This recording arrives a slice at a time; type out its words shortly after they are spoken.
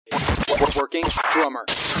Working Drummer.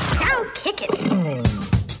 Now kick it.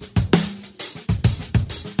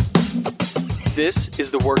 This is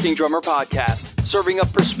the Working Drummer Podcast, serving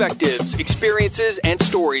up perspectives, experiences, and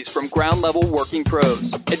stories from ground-level working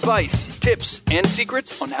pros. Advice, tips, and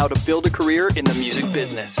secrets on how to build a career in the music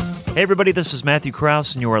business. Hey everybody, this is Matthew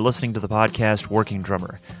Krause, and you are listening to the podcast Working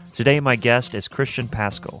Drummer. Today my guest is Christian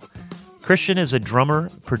Pascal. Christian is a drummer,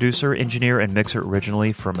 producer, engineer, and mixer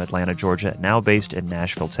originally from Atlanta, Georgia, now based in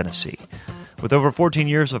Nashville, Tennessee. With over 14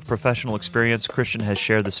 years of professional experience, Christian has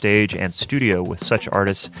shared the stage and studio with such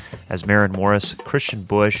artists as Maren Morris, Christian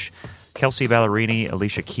Bush, Kelsea Ballerini,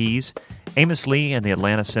 Alicia Keys, Amos Lee and the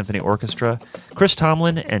Atlanta Symphony Orchestra, Chris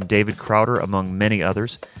Tomlin, and David Crowder, among many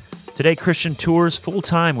others. Today, Christian tours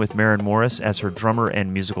full-time with Maren Morris as her drummer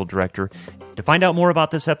and musical director. To find out more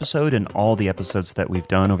about this episode and all the episodes that we've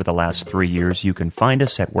done over the last 3 years, you can find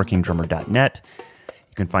us at workingdrummer.net.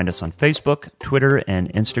 You can find us on Facebook, Twitter,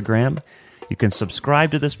 and Instagram. You can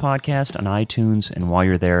subscribe to this podcast on iTunes, and while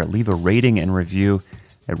you're there, leave a rating and review.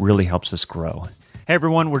 It really helps us grow. Hey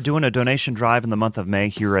everyone, we're doing a donation drive in the month of May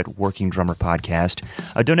here at Working Drummer Podcast.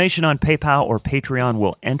 A donation on PayPal or Patreon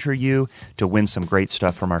will enter you to win some great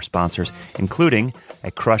stuff from our sponsors, including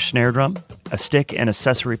a crushed snare drum, a stick and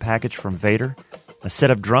accessory package from Vader, a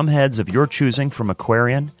set of drum heads of your choosing from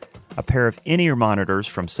Aquarian, a pair of in-ear monitors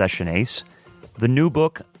from Session Ace, the new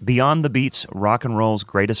book, Beyond the Beats, Rock and Roll's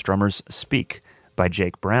Greatest Drummers Speak by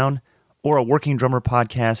Jake Brown, or a Working Drummer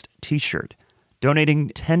Podcast t-shirt. Donating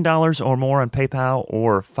 $10 or more on PayPal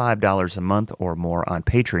or $5 a month or more on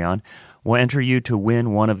Patreon will enter you to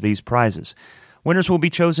win one of these prizes. Winners will be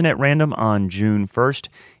chosen at random on June 1st.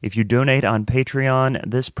 If you donate on Patreon,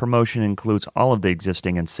 this promotion includes all of the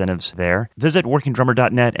existing incentives there. Visit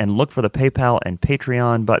workingdrummer.net and look for the PayPal and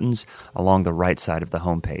Patreon buttons along the right side of the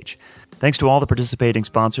homepage. Thanks to all the participating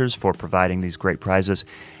sponsors for providing these great prizes,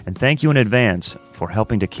 and thank you in advance for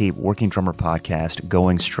helping to keep Working Drummer Podcast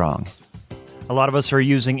going strong. A lot of us are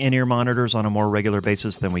using in-ear monitors on a more regular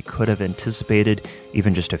basis than we could have anticipated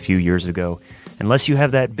even just a few years ago. Unless you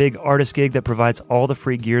have that big artist gig that provides all the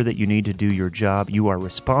free gear that you need to do your job, you are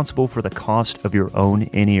responsible for the cost of your own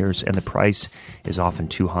in-ears, and the price is often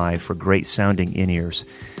too high for great sounding in-ears.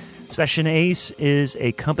 Session Ace is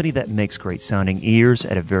a company that makes great sounding ears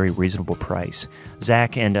at a very reasonable price.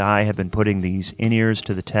 Zach and I have been putting these in-ears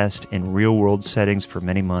to the test in real-world settings for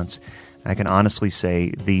many months. I can honestly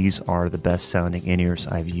say these are the best sounding in-ears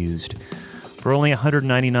I've used. For only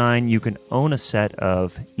 $199, you can own a set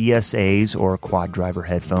of ESAs or quad driver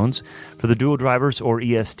headphones. For the dual drivers or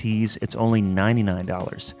ESTs, it's only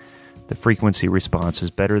 $99. The frequency response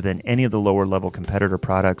is better than any of the lower level competitor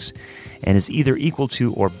products and is either equal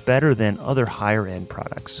to or better than other higher end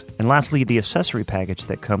products. And lastly, the accessory package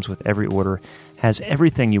that comes with every order has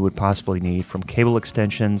everything you would possibly need, from cable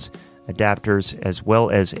extensions, adapters, as well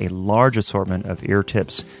as a large assortment of ear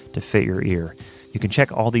tips to fit your ear. You can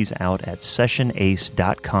check all these out at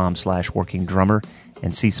sessionace.com/workingdrummer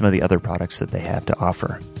and see some of the other products that they have to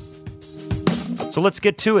offer. So let's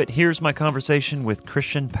get to it. Here's my conversation with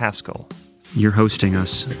Christian Pascal. You're hosting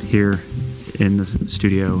us here in the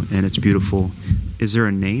studio, and it's beautiful. Is there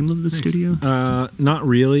a name of the studio? Not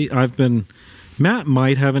really. Matt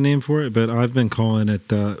might have a name for it, but I've been calling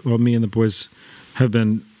it, me and the boys have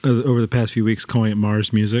been, over the past few weeks, calling it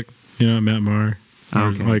Mars Music. You know, Matt Marr.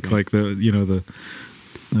 Okay. Like the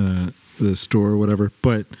store or whatever.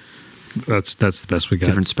 But that's the best we got.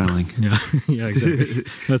 Different spelling. Yeah, yeah, exactly.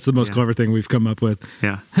 That's the most clever thing we've come up with.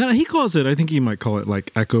 Yeah. He calls it, I think he might call it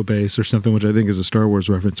like Echo Base or something, which I think is a Star Wars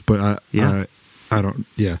reference, but I don't,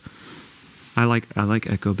 yeah. I like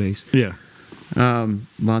Echo Bass. Yeah.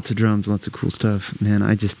 Lots of drums, lots of cool stuff. Man,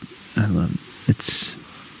 I love it.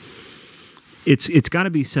 It's got to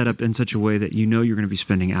be set up in such a way that you know you're going to be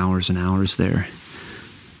spending hours and hours there.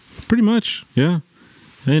 Pretty much, yeah.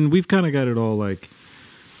 And we've kind of got it all like,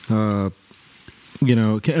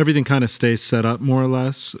 everything kind of stays set up more or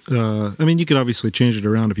less. I mean, you could obviously change it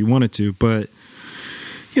around if you wanted to, but,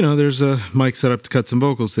 there's a mic set up to cut some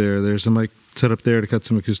vocals there. There's a mic set up there to cut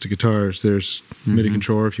some acoustic guitars. There's MIDI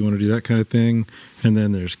controller if you want to do that kind of thing. And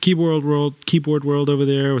then there's keyboard world over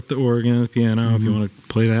there with the organ, the piano. If you want to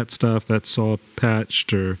play that stuff, that's all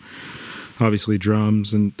patched, or obviously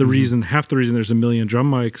drums. And half the reason there's a million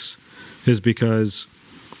drum mics is because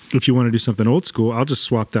if you want to do something old school, I'll just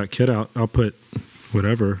swap that kit out. I'll put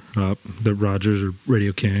whatever up, the Rogers or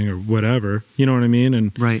Radio King or whatever. You know what I mean?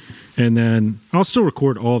 And right. And then I'll still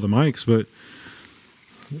record all the mics, but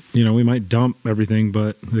we might dump everything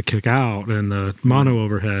but the kick out and the mono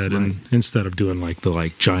overhead, and instead of doing like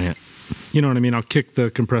the giant you know what I mean? I'll kick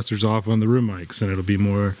the compressors off on the room mics and it'll be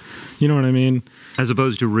more, you know what I mean? As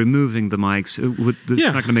opposed to removing the mics, it's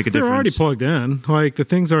not going to make a difference. They're already plugged in. Like, the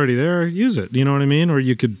thing's already there. Use it. You know what I mean? Or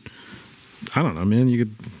you could, I don't know, man. You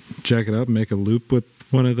could jack it up and make a loop with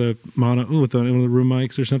one of the one of the room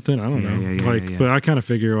mics or something. I don't know. But I kind of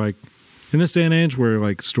figure, like, in this day and age where,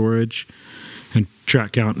 like, storage and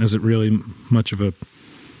track count isn't really much of a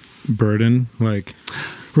burden, like,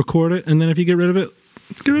 record it, and then if you get rid of it,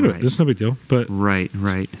 get rid of it. It's no big deal. But right.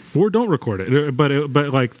 Or don't record it. But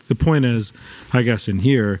like, the point is, I guess in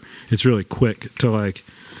here, it's really quick to, like,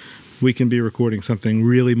 we can be recording something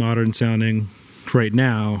really modern sounding right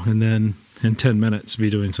now, and then in 10 minutes be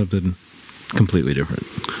doing something completely different,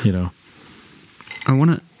 you know? I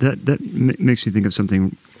want to, that makes me think of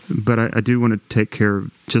something, but I do want to take care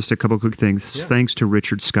of just a couple quick things. Yeah. Thanks to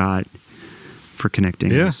Richard Scott for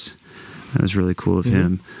connecting us. That was really cool of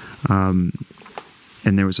him.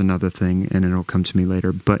 And there was another thing, and it'll come to me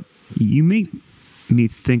later. But you make me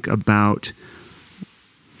think about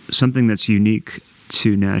something that's unique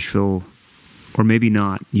to Nashville, or maybe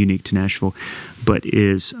not unique to Nashville, but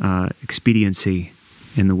is expediency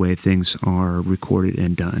in the way things are recorded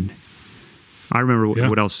and done. I remember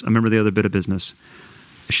what else. I remember the other bit of business.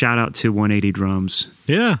 Shout out to 180 Drums.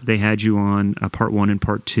 Yeah. They had you on part 1 and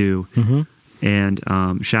part 2. Mm-hmm.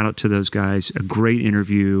 And shout out to those guys. A great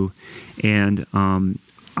interview. And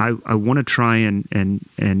I want to try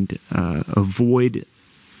and avoid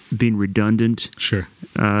being redundant. Sure.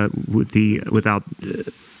 Without,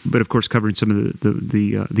 but of course covering some of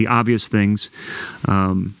the obvious things.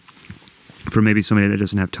 For maybe somebody that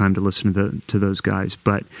doesn't have time to listen to those guys,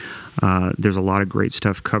 but there's a lot of great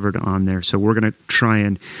stuff covered on there. So we're going to try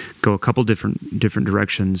and go a couple different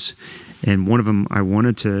directions, and one of them I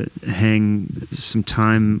wanted to hang some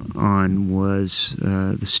time on was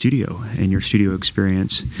the studio and your studio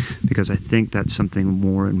experience, because I think that's something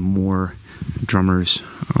more and more drummers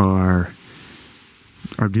are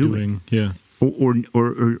doing. Yeah. Or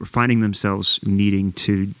finding themselves needing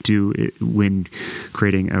to do it when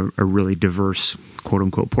creating a really diverse, quote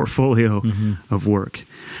unquote, portfolio of work.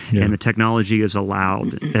 Yeah. And the technology has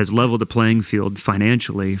leveled the playing field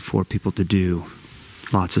financially for people to do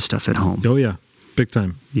lots of stuff at home. Oh yeah. Big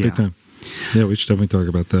time. Yeah. Big time. Yeah, we should definitely talk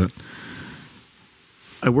about that.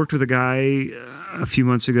 I worked with a guy a few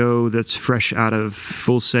months ago that's fresh out of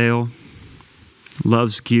Full Sail,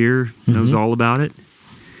 loves gear, knows all about it,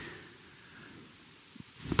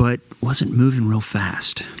 but wasn't moving real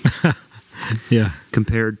fast. Yeah.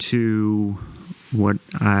 Compared to what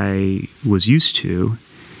I was used to.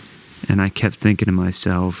 And I kept thinking to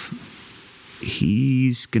myself,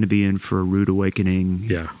 he's going to be in for a rude awakening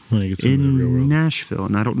when he gets in the real world. Nashville.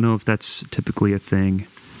 And I don't know if that's typically a thing.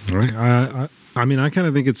 All right. I mean, I kind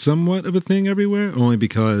of think it's somewhat of a thing everywhere, only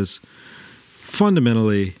because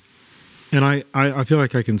fundamentally, and I feel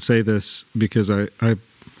like I can say this because I've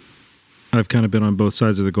kind of been on both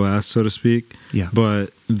sides of the glass, so to speak. Yeah.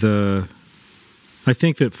 But I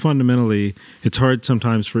think that fundamentally, it's hard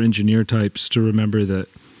sometimes for engineer types to remember that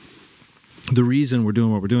the reason we're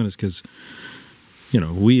doing what we're doing is because,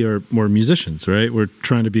 we're musicians, right? We're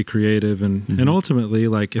trying to be creative, and ultimately,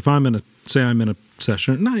 like, if I'm in a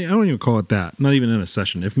session, I don't even call it that, not even in a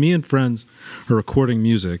session. If me and friends are recording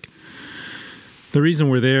music, the reason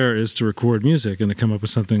we're there is to record music and to come up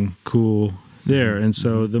with something cool there. And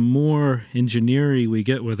so the more engineering we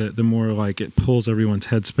get with it, the more like it pulls everyone's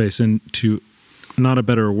headspace into not a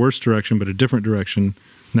better or worse direction, but a different direction,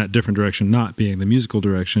 and that different direction not being the musical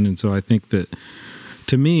direction. And so I think that,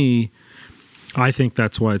 to me, I think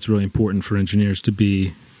that's why it's really important for engineers to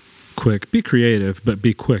be quick, be creative, but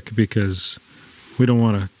be quick, because we don't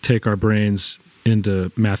want to take our brains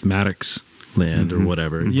into mathematics land or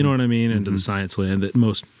whatever, you know what I mean, into the science land that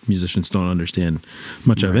most musicians don't understand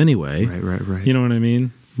much of anyway. Right. You know what I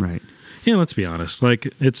mean? Right. Yeah, let's be honest.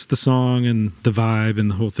 Like, it's the song and the vibe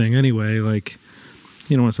and the whole thing anyway. Like,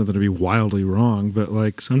 you don't want something to be wildly wrong, but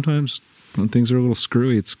like sometimes when things are a little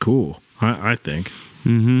screwy, it's cool. I think,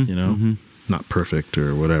 not perfect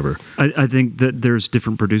or whatever. I think that there's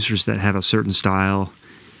different producers that have a certain style.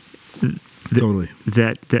 Totally.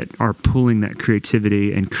 That are pulling that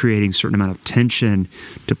creativity and creating a certain amount of tension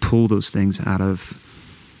to pull those things out of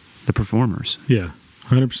the performers. Yeah,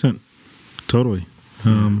 100%. Totally.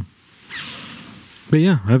 But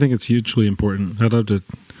yeah, I think it's hugely important. I'd love to,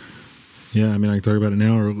 I mean, I can talk about it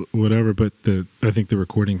now or whatever, but I think the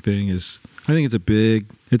recording thing it's a big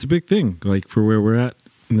thing, like, for where we're at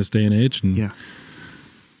in this day and age. And,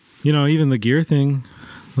 even the gear thing,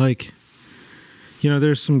 like,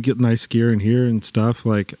 there's some nice gear in here and stuff.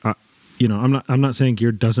 Like, I'm not saying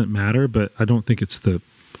gear doesn't matter, but I don't think it's the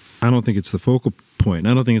I don't think it's the focal point.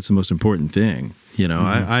 I don't think it's the most important thing. You know,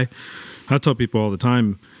 I tell people all the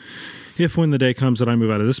time, if when the day comes that I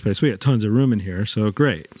move out of this space, we got tons of room in here, so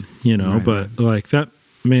great, you know, but like that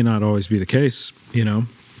may not always be the case, you know,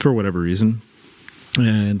 for whatever reason.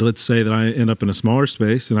 And let's say that I end up in a smaller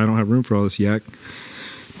space and I don't have room for all this yak.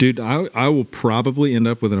 Dude, I will probably end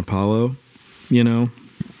up with an Apollo, you know,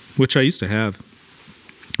 which I used to have.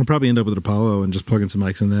 I'll probably end up with an Apollo and just plugging some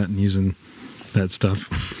mics in that and using that stuff.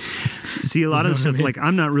 See, a lot of stuff, like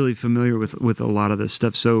I'm not really familiar with a lot of this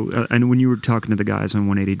stuff. So, and when you were talking to the guys on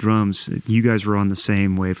 180 Drums, you guys were on the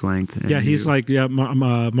same wavelength. And yeah, he's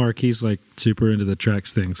Mark, he's like super into the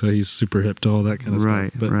tracks thing. So he's super hip to all that kind of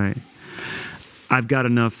stuff. Right. I've got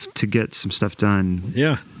enough to get some stuff done.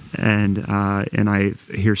 Yeah. And I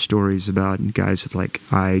hear stories about guys that's like,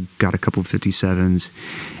 I got a couple of 57s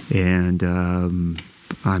and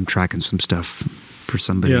I'm tracking some stuff for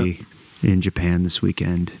somebody in Japan this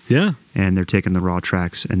weekend. Yeah. And they're taking the raw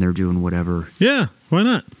tracks and they're doing whatever. Yeah. Why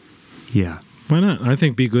not? Yeah. Why not? I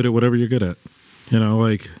think be good at whatever you're good at. You know,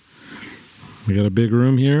 like, we got a big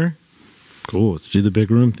room here. Cool. Let's do the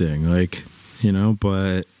big room thing. Like, you know,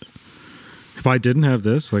 but if I didn't have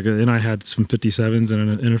this, like, and I had some 57s and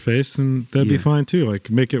an interface, then that'd be fine too.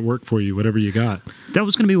 Like, make it work for you, whatever you got. That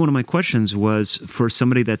was going to be one of my questions, was for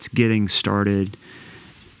somebody that's getting started,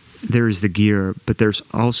 there's the gear, but there's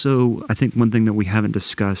also, I think one thing that we haven't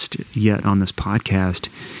discussed yet on this podcast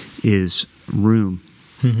is room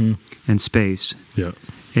and space. Yeah.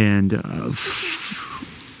 And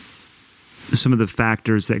some of the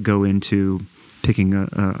factors that go into picking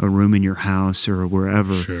a room in your house or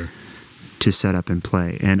wherever to set up and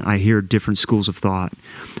play. And I hear different schools of thought.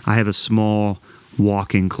 I have a small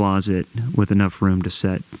walk-in closet with enough room to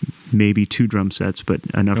set maybe 2 drum sets, but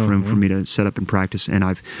enough room for me to set up and practice. And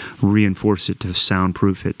I've reinforced it to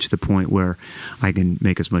soundproof it to the point where I can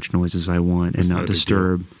make as much noise as I want and not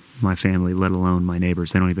disturb my family, let alone my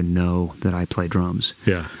neighbors. They don't even know that I play drums.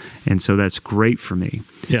 Yeah. And so that's great for me.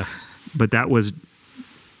 Yeah. But that was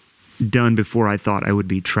done before I thought I would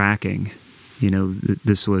be tracking. You know,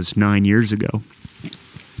 this was 9 years ago.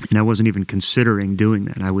 And I wasn't even considering doing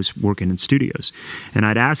that. I was working in studios. And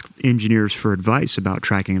I'd ask engineers for advice about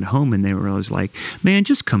tracking at home, and they were always like, man,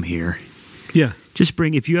 just come here. Yeah. Just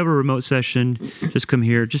bring, if you have a remote session, just come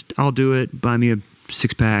here. I'll do it. Buy me a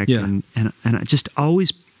 6-pack. Yeah. And it just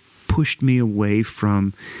always pushed me away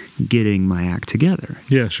from getting my act together.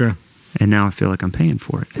 Yeah, sure. And now I feel like I'm paying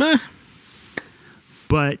for it.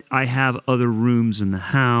 But I have other rooms in the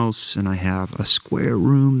house, and I have a square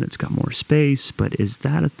room that's got more space. But is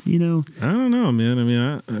that I don't know, man. I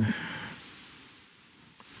mean,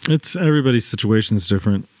 it's everybody's situation is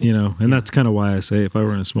different, you know, and that's kind of why I say if I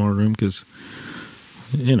were in a smaller room, because,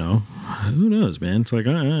 you know, who knows, man? It's like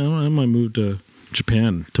I might move to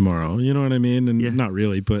Japan tomorrow. You know what I mean? And not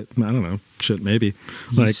really, but I don't know. Shit, maybe.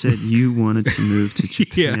 You said you wanted to move to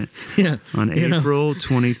Japan on April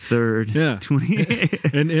 23rd. Yeah.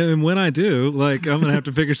 28th. And when I do, like, I'm going to have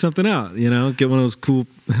to figure something out, you know, get one of those cool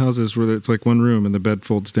houses where it's like one room and the bed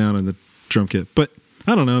folds down and the drum kit. But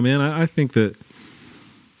I don't know, man. I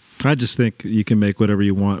just think you can make whatever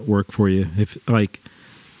you want work for you. If, like,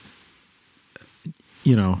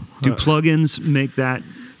 you know. Do plugins make that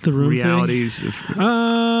the room realities?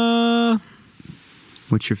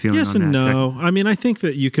 What's your feeling yes on and that? No. I mean, I think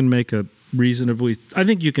that you can make an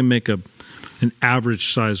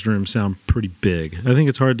average sized room sound pretty big. I think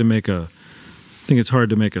it's hard to make a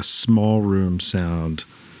small room sound.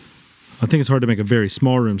 I think it's hard to make a very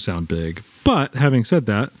small room sound big. But having said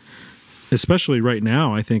that, especially right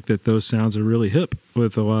now, I think that those sounds are really hip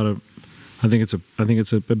with a lot of, I think it's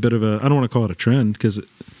a bit of a, I don't want to call it a trend because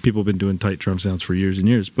people have been doing tight drum sounds for years and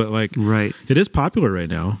years, but like, it is popular right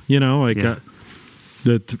now, you know, like,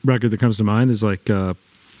 the record that comes to mind is like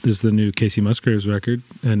is the new Casey Musgraves record,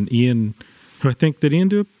 and Ian, who I think, did Ian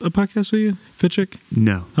do a podcast with you, Fitchick?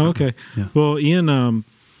 No. Oh, okay. Yeah. Well, Ian,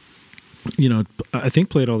 you know, I think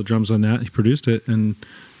played all the drums on that. He produced it, and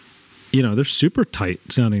you know, they're super tight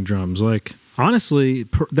sounding drums. Like, honestly,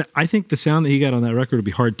 I think the sound that he got on that record would be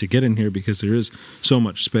hard to get in here because there is so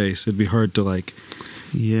much space. It'd be hard to like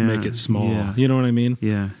make it small. Yeah. You know what I mean?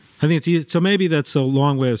 Yeah. I think it's easy. So maybe that's a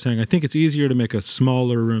long way of saying I think it's easier to make a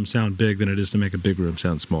smaller room sound big than it is to make a big room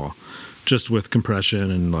sound small, just with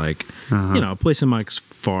compression and like, you know, placing mics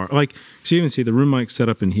far. Like, so you even see the room mics set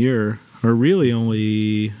up in here are really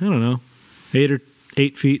only, I don't know,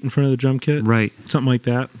 8 feet in front of the drum kit. Right. Something like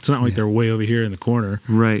that. It's not like they're way over here in the corner.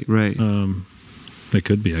 Right. They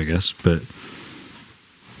could be, I guess, but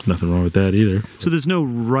nothing wrong with that either. So there's no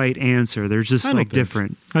right answer. There's just like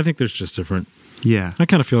different. I think there's just different. Yeah. I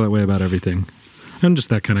kind of feel that way about everything. I'm just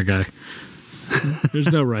that kind of guy. There's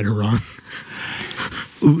no right or wrong.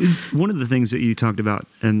 One of the things that you talked about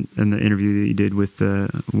in the interview that you did with the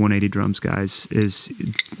 180 Drums guys is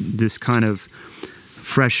this kind of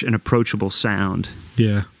fresh and approachable sound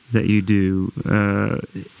Yeah. that you do.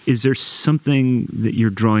 Is there something that you're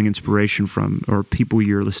drawing inspiration from, or people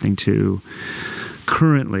you're listening to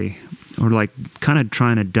currently, or like kind of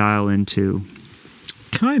trying to dial into?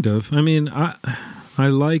 Kind of. I mean, I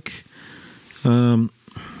like.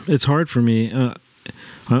 It's hard for me.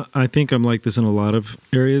 I think I'm like this in a lot of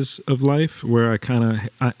areas of life where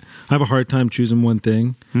I have a hard time choosing one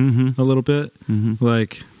thing a little bit.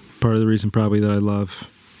 Like part of the reason probably that I love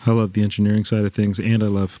the engineering side of things and I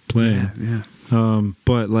love playing. Yeah.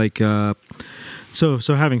 But like, so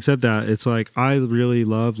having said that, it's like I really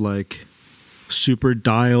love like super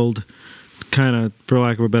dialed, kind of, for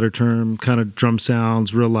lack of a better term, kind of drum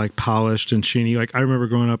sounds, real like polished and sheeny. Like I remember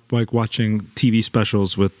growing up like watching TV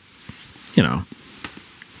specials with, you know,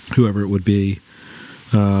 whoever it would be.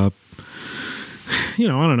 You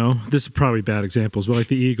know, I don't know. This is probably bad examples, but like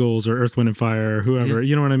the Eagles or Earth, Wind and Fire, or whoever.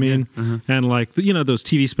 You know what I mean? Yeah. And like, you know, those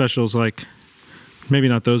TV specials, like maybe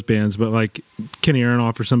not those bands, but like Kenny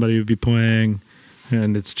Aronoff or somebody would be playing,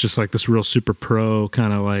 and it's just like this real super pro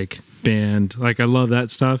kind of like band. Like I love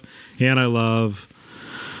that stuff, and I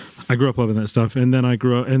grew up loving that stuff, and then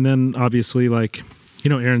and obviously like, you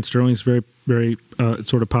know, Aaron Sterling's very very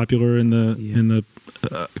sort of popular in the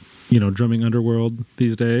you know, drumming underworld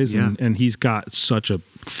these days, and he's got such a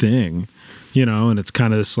thing, you know, and it's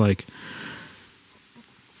kind of this like,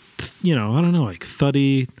 you know, I don't know, like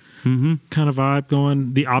thuddy kind of vibe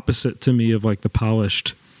going, the opposite to me of like the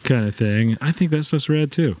polished kind of thing. I think that stuff's rad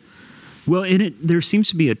too. Well, there seems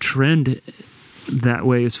to be a trend that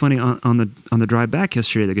way. It's funny, on the drive back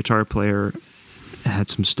yesterday, the guitar player had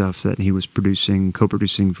some stuff that he was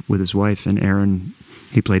co-producing with his wife, and Aaron,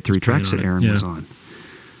 he played 3 tracks that Aaron was on.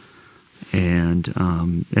 And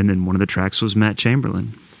then one of the tracks was Matt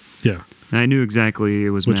Chamberlain. Yeah. And I knew exactly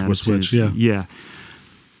it was which Matt. Was which, yeah. Yeah.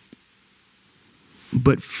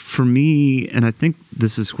 But for me, and I think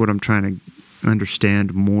this is what I'm trying to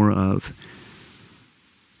understand more of,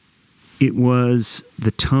 it was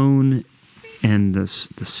the tone and the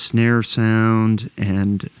snare sound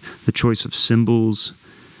and the choice of cymbals,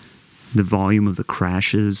 the volume of the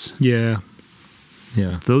crashes. Yeah.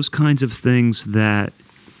 Yeah. Those kinds of things that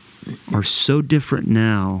are so different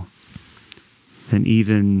now than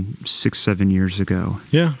even 6-7 years ago.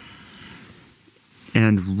 Yeah.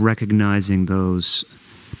 And recognizing those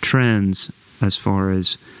trends as far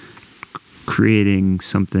as creating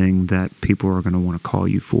something that people are going to want to call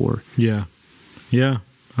you for. Yeah. Yeah.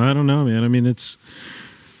 I don't know, man. I mean,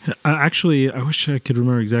 I wish I could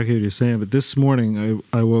remember exactly what you're saying, but this morning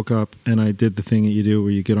I woke up and I did the thing that you do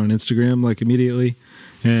where you get on Instagram like immediately,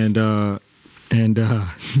 and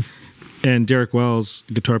Derek Wells,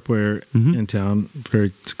 guitar player in town,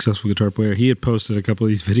 very successful guitar player, he had posted a couple of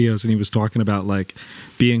these videos and he was talking about like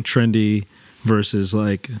being trendy versus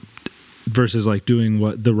like doing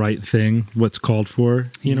what the right thing, what's called for.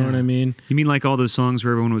 You know what I mean? You mean like all those songs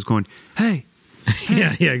where everyone was going, hey.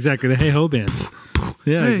 Yeah, exactly. The hey ho bands.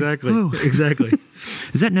 Yeah, hey, exactly. oh. Exactly.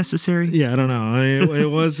 Is that necessary? Yeah, I don't know. I mean, it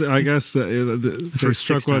was, I guess, they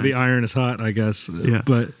struck while the iron is hot, I guess. Yeah.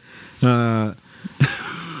 But,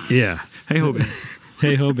 yeah. Hey ho bands.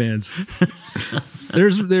 Hey ho bands.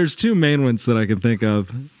 There's 2 main ones that I can think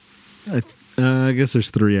of. I guess there's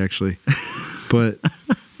 3 actually. But,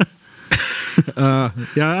 yeah,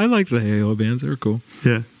 I like the hey ho bands. They were cool.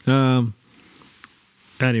 Yeah.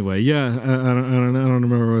 Anyway, yeah, I don't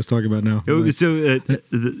remember what I was talking about now. So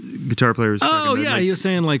the guitar player was oh yeah, he was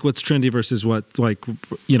saying like what's trendy versus what, like,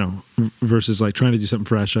 you know, versus like trying to do something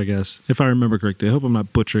fresh, I guess, if I remember correctly. I hope I'm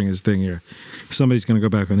not butchering his thing here. Somebody's going to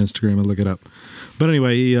go back on Instagram and look it up. But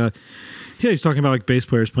anyway, he's talking about like bass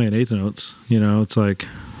players playing 8th notes. You know, it's like,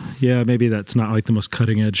 yeah, maybe that's not like the most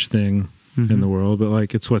cutting edge thing in the world, but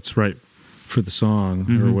like it's what's right for the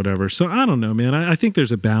song or whatever. So I don't know, man. I think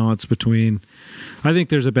there's a balance between not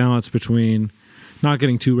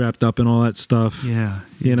getting too wrapped up in all that stuff. Yeah.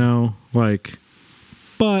 You know, like,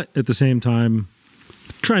 but at the same time,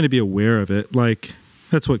 trying to be aware of it. Like,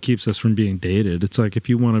 that's what keeps us from being dated. It's like, if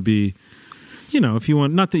you want to be, you know,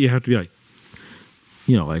 not that you have to be like,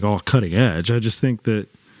 you know, like all cutting edge. I just think that,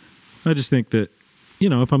 you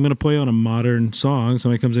know, if I'm going to play on a modern song,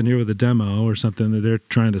 somebody comes in here with a demo or something that they're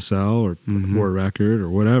trying to sell or a record or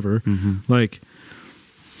whatever, like,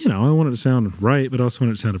 you know, I want it to sound right, but also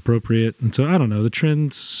want it to sound appropriate. And so, I don't know, the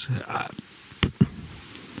trends,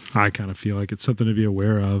 I kind of feel like it's something to be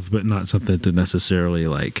aware of, but not something to necessarily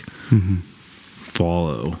like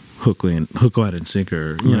follow. hook, line, and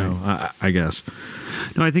sinker. You know, I guess.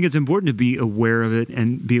 No, I think it's important to be aware of it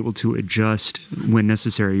and be able to adjust when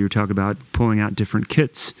necessary. You talk about pulling out different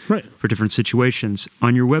kits for different situations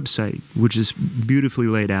on your website, which is beautifully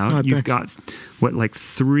laid out. You've got, like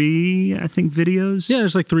 3, I think, videos? Yeah,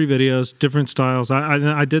 there's like 3 videos, different styles.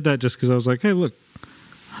 I did that just because I was like, hey, look,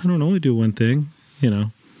 I don't only do one thing, you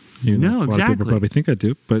know. No, a lot of people probably think I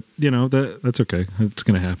do, but, you know, that's okay. It's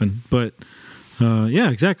going to happen. But, yeah,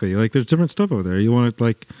 exactly. Like, there's different stuff over there. You want it,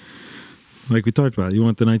 like we talked about, you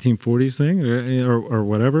want the 1940s thing or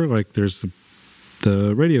whatever. Like there's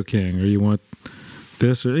the Radio King, or you want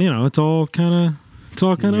this, or, you know, it's all kind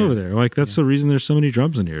of over there. Like that's the reason there's so many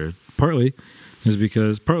drums in here. Partly it's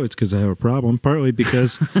because I have a problem. Partly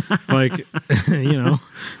because like, you know,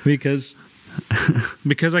 because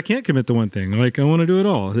I can't commit to one thing. Like I want to do it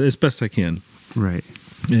all as best I can. Right.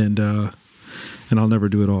 And I'll never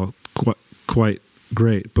do it all quite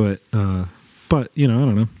great, but you know, I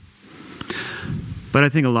don't know. But I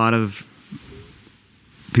think a lot of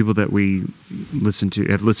people that we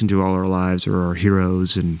have listened to all our lives are our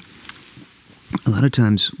heroes, and a lot of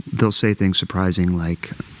times they'll say things surprising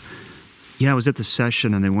like, yeah, I was at the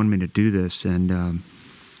session and they wanted me to do this, and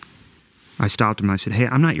I stopped him and I said, hey,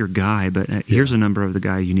 I'm not your guy, but here's a number of the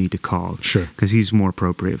guy you need to call. Sure. Because he's more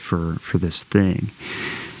appropriate for this thing.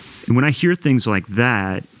 And when I hear things like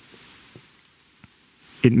that,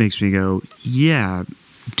 it makes me go, yeah,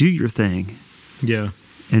 do your thing. Yeah.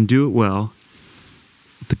 And do it well,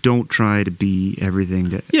 but don't try to be everything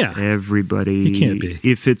to everybody. You can't be.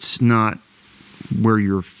 If it's not where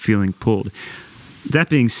you're feeling pulled. That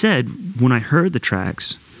being said, when I heard the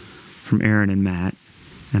tracks from Aaron and Matt,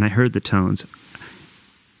 and I heard the tones,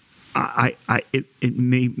 it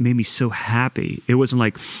made me so happy. It wasn't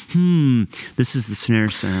like, this is the snare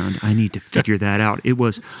sound, I need to figure that out. It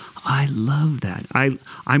was, I love that.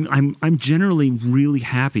 I'm generally really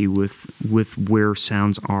happy with where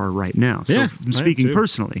sounds are right now. So I'm speaking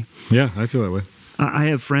personally. Yeah, I feel that way. I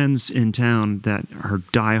have friends in town that are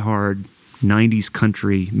diehard 90s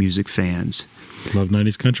country music fans. Love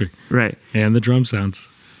 90s country. Right. And the drum sounds.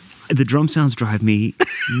 The drum sounds drive me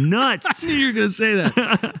nuts. I knew you were going to say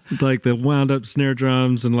that. Like the wound up snare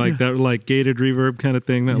drums and like that like gated reverb kind of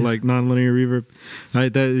thing, that like nonlinear reverb.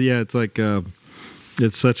 It's like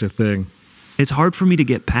it's such a thing. It's hard for me to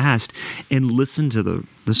get past and listen to the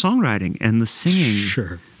songwriting and the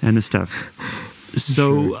singing and the stuff.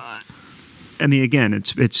 So I mean, again,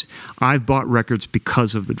 it's I've bought records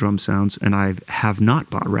because of the drum sounds, and I have not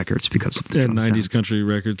bought records because of the drum 90s sounds. country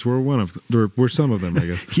records were were some of them, I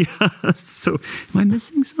guess. Yeah. So, am I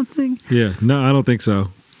missing something? Yeah. No, I don't think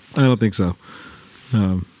so.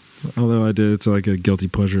 Although I did, it's like a guilty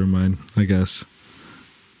pleasure of mine, I guess.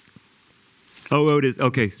 Oh, it is.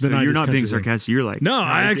 Okay, so you're not being sarcastic. You're like, no,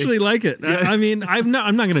 I actually like it. Yeah. I mean, I'm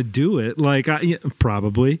not going to do it. Like,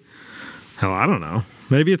 probably. Hell, I don't know.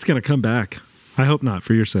 Maybe it's going to come back. I hope not,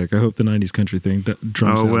 for your sake. I hope the 90s country thing,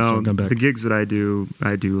 drum sounds don't come back. The gigs that I do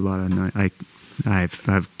a lot of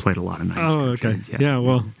I've played a lot of 90s country. Okay. Yeah,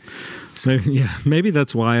 well, maybe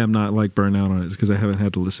that's why I'm not like burnt out on it, is because I haven't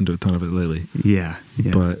had to listen to a ton of it lately. Yeah.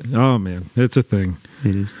 But, oh man, it's a thing.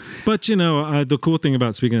 It is. But, you know, the cool thing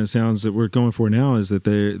about Speaking of Sounds that we're going for now is that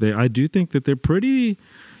I do think that they're pretty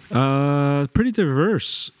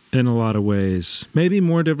diverse in a lot of ways. Maybe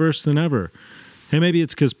more diverse than ever. And maybe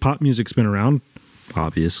it's because pop music's been around,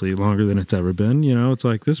 obviously, longer than it's ever been. You know, it's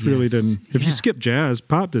like this really didn't... If you skip jazz,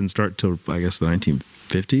 pop didn't start till, I guess, the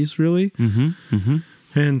 1950s, really. Mm-hmm, mm-hmm.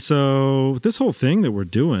 And so this whole thing that we're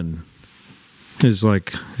doing is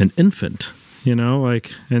like an infant, you know,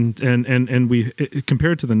 like, and we,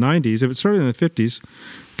 compared to the 90s, if it started in the 50s,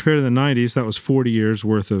 compared to the 90s, that was 40 years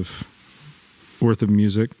worth of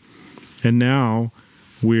music. And now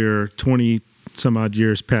we're 20 some odd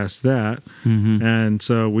years past that. Mm-hmm. And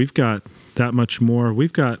so we've got that much more.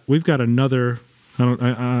 We've got another,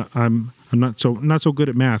 I'm not so good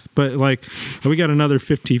at math, but like we got another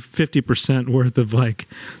 50% worth of like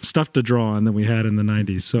stuff to draw on than we had in the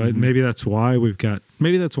 90s. So maybe that's why I've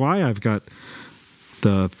got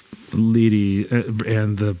the leady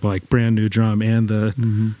and the like brand new drum and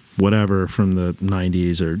the whatever from the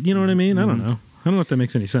 90s, or you know what I mean? I don't know. I don't know if that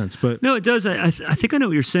makes any sense, but no, it does. I think I know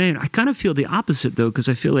what you're saying. I kind of feel the opposite though, because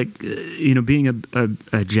I feel like being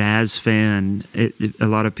a jazz fan, a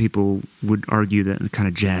lot of people would argue that kind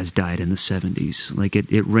of jazz died in the 70s. Like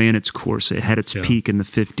it ran its course. It had its peak in the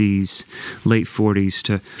 50s, late 40s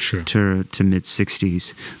to mid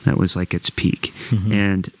 60s. That was like its peak. Mm-hmm.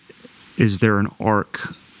 And is there an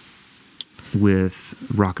arc with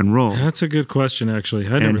rock and roll? That's a good question, actually.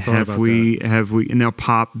 I never thought about that. Have we now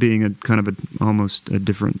pop being a kind of almost a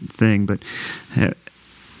different thing, but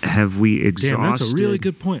have we exhausted? Damn, that's a really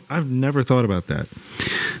good point. I've never thought about that.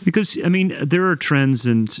 Because I mean, there are trends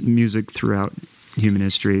in music throughout human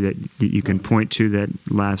history that you can point to that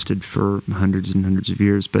lasted for hundreds and hundreds of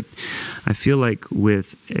years, but I feel like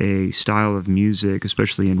with a style of music,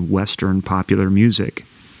 especially in Western popular music,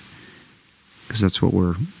 because that's what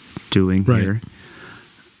we're doing here,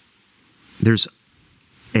 there's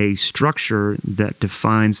a structure that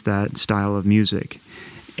defines that style of music,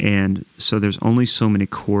 and so there's only so many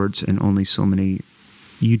chords and only so many.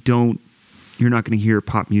 You're not going to hear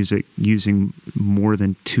pop music using more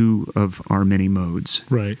than 2 of our many modes.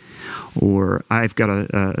 Right. Or I've got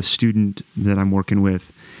a student that I'm working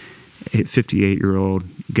with, a 58-year-old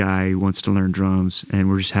guy who wants to learn drums, and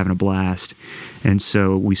we're just having a blast. And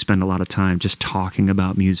so we spend a lot of time just talking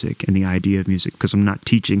about music and the idea of music, because I'm not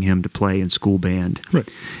teaching him to play in school band. Right.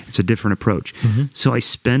 It's a different approach. Mm-hmm. So I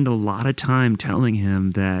spend a lot of time telling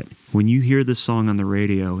him that when you hear this song on the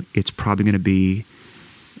radio, it's probably going to be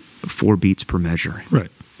 4 beats per measure.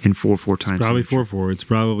 Right. In 4/4 times. Probably 4/4. It's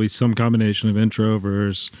probably some combination of intro,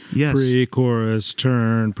 verse, pre-chorus,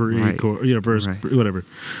 turn, pre-chorus, verse, whatever.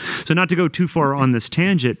 So not to go too far on this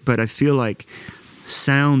tangent, but I feel like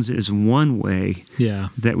sounds is one way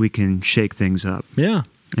that we can shake things up. Yeah.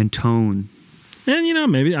 And tone.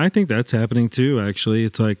 And, maybe I think that's happening too, actually.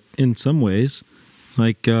 It's like, in some ways,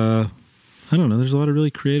 like, I don't know. There's a lot of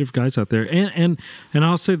really creative guys out there, and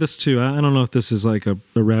I'll say this too. I don't know if this is like a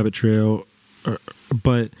rabbit trail,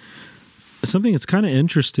 but something that's kind of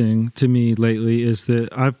interesting to me lately is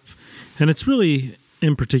that and it's really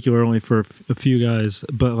in particular only for a few guys,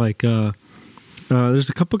 but like there's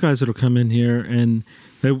a couple guys that'll come in here and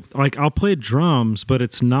they like I'll play drums, but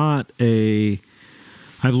it's not I've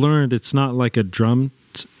learned it's not like a drum.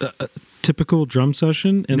 Typical drum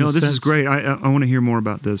session. This is great. I want to hear more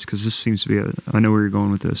about this because this seems to be I know where you're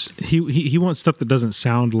going with this. He wants stuff that doesn't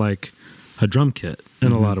sound like a drum kit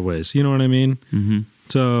in a lot of ways. You know what I mean? Mm-hmm.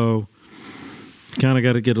 So kind of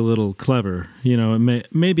got to get a little clever.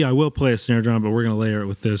 Maybe I will play a snare drum, but we're going to layer it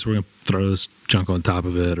with this. We're going to throw this junk on top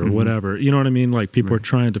of it or whatever. You know what I mean? Like people are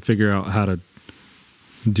trying to figure out how to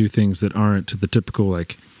do things that aren't the typical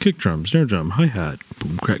like kick drum, snare drum, hi-hat,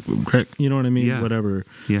 boom, crack, boom, crack. You know what I mean? Yeah. Whatever.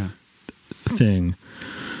 Yeah. Thing.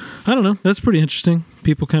 I don't know. That's pretty interesting.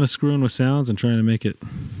 People kind of screwing with sounds and trying to make it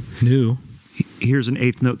new. Here's an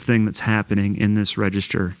eighth note thing that's happening in this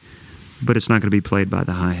register, but it's not going to be played by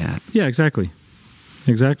the hi-hat. Yeah, exactly.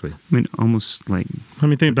 I mean, almost like...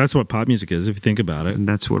 that's what pop music is, if you think about it. And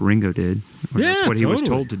that's what Ringo did. That's what he was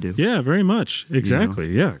told to do. Yeah, very much.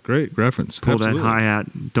 Exactly. Yeah, great reference. Pull Absolutely. that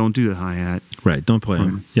hi-hat. Don't do the hi-hat. Right, don't play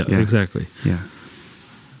them. Yeah, exactly. Yeah.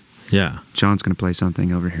 Yeah. John's going to play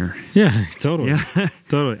something over here. Yeah, totally. Yeah.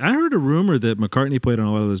 Totally. I heard a rumor that McCartney played on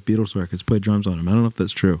a lot of those Beatles records, played drums on them. I don't know if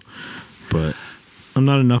that's true, but I'm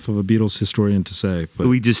not enough of a Beatles historian to say. But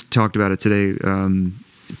we just talked about it today.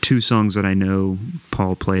 2 songs that I know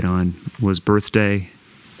Paul played on was Birthday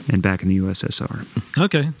and Back in the USSR.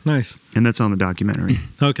 Okay, nice. And that's on the documentary.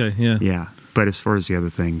 Okay, yeah. Yeah. But as far as the other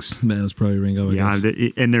things... That was probably Ringo, I guess.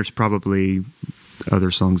 And there's probably other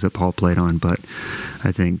songs that Paul played on, but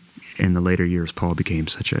I think in the later years, Paul became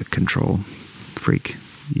such a control freak.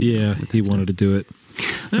 Yeah, he wanted to do it.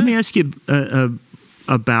 Let me ask you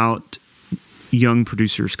about young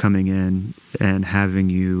producers coming in and having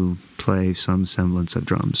you play some semblance of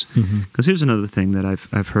drums. Because here's another thing that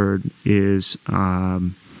I've heard is not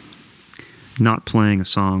playing a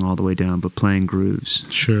song all the way down, but playing grooves.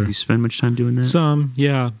 Sure. Do you spend much time doing that? Some,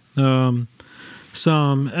 yeah.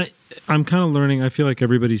 Some. I'm kind of learning. I feel like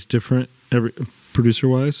everybody's different,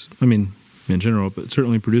 producer-wise. I mean, in general, but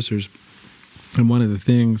certainly producers. And one of the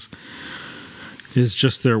things is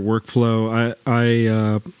just their workflow.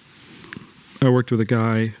 I worked with a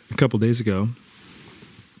guy a couple days ago.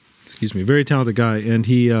 Excuse me, very talented guy, and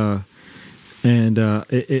it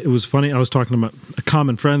was funny. I was talking about a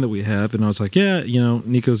common friend that we have, and I was like, "Yeah,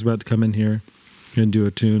 Nico's about to come in here and do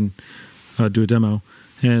a tune, do a demo,"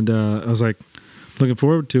 and I was like, looking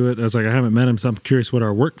forward to it. I was like, I haven't met him, so I'm curious what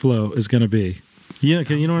our workflow is going to be. You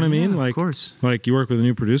know what I mean? Like, of course. Like you work with a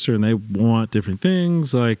new producer, and they want different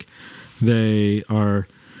things. Like they are.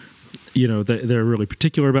 They're really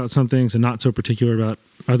particular about some things and not so particular about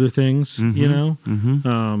other things, whatever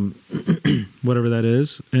that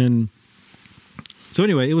is. And so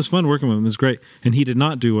anyway, it was fun working with him. It was great. And he did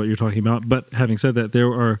not do what you're talking about. But having said that, there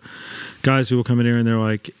are guys who will come in here and they're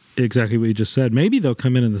like exactly what you just said. Maybe they'll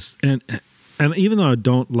come in this and and even though I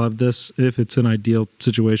don't love this, if it's an ideal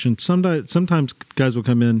situation, sometimes guys will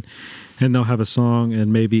come in and they'll have a song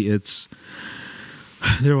and maybe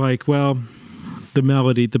they're like, well, the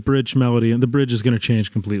bridge melody, and the bridge is going to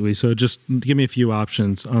change completely. So just give me a few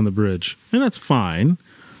options on the bridge. And that's fine.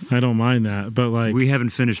 I don't mind that. But like, we haven't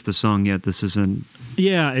finished the song yet. This isn't.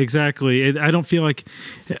 Yeah, exactly. I don't feel like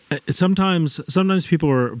sometimes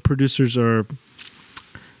producers are,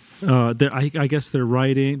 I guess they're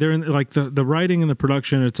writing. They're in like the writing and the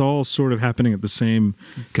production. It's all sort of happening at the same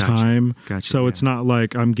time. Gotcha. So it's not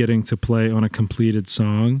like I'm getting to play on a completed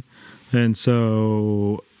song, and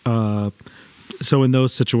so in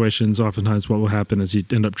those situations, oftentimes what will happen is you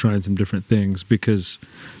end up trying some different things because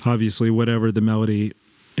obviously whatever the melody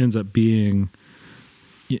ends up being.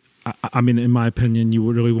 I mean, in my opinion, you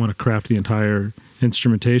would really want to craft the entire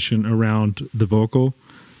instrumentation around the vocal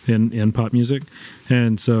in pop music.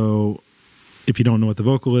 And so if you don't know what the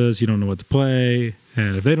vocal is, you don't know what to play.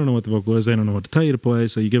 And if they don't know what the vocal is, they don't know what to tell you to play.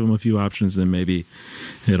 So you give them a few options, then maybe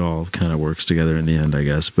it all kind of works together in the end, I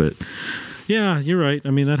guess. But yeah, you're right.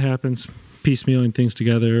 I mean, that happens. Piecemealing things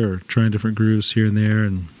together or trying different grooves here and there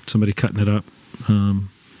and somebody cutting it up.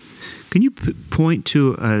 Can you point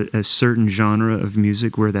to a certain genre of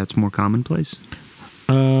music where that's more commonplace?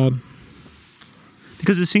 Because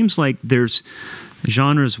it seems like there's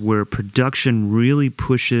genres where production really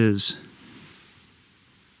pushes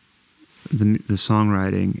the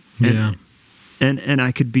songwriting. Yeah. And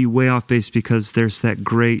I could be way off base because there's that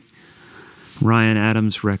great Ryan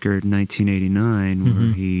Adams record, 1989,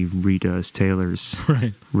 where he redoes Taylor's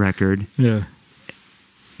record. Yeah.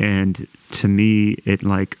 And to me, it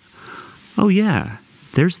like, oh yeah,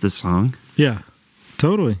 there's the song. Yeah,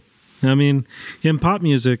 totally. I mean, in pop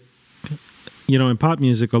music,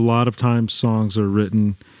 a lot of times songs are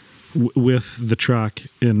written with the track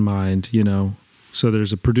in mind, So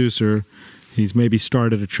there's a producer, he's maybe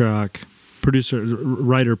started a track,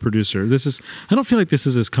 writer-producer. I don't feel like this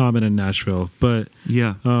is as common in Nashville, but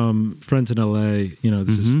yeah, friends in LA,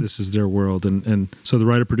 this is their world. And so the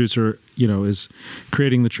writer-producer, is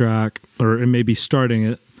creating the track or maybe starting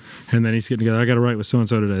it. And then he's getting together. I got to write with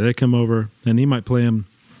so-and-so today. They come over, and he might play him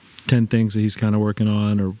 10 things that he's kind of working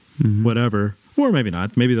on or whatever. Or maybe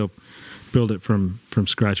not. Maybe they'll build it from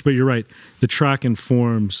scratch. But you're right. The track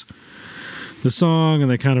informs the song, and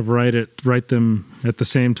they kind of write them at the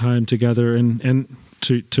same time together. And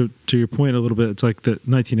to your point a little bit, it's like the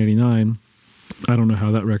 1989. I don't know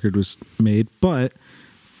how that record was made, but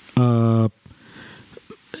but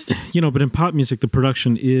in pop music, the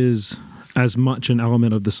production is as much an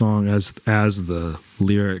element of the song as the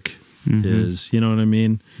lyric is, you know what I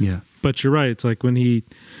mean? Yeah. But you're right. It's like when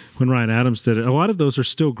Ryan Adams did it, a lot of those are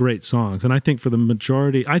still great songs. And I think for the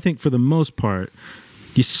most part,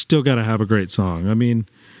 you still got to have a great song. I mean,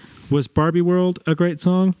 was Barbie World a great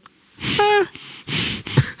song? I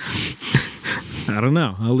don't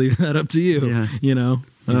know. I'll leave that up to you. Yeah.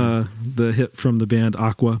 The hit from the band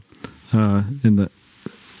Aqua in the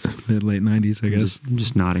mid-late 90s, I guess. I'm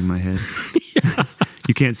just nodding my head.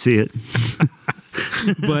 You can't see it.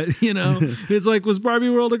 But, it's like, was Barbie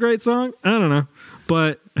World a great song? I don't know.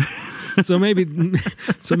 But so maybe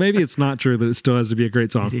it's not true that it still has to be a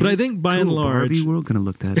great song. But I think by and large, Barbie World, gonna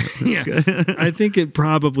look that up. Good. I think it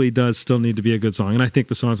probably does still need to be a good song. And I think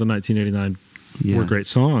the songs in 1989 were great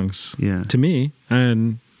songs to me.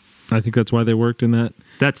 And I think that's why they worked in that.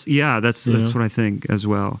 That's what I think as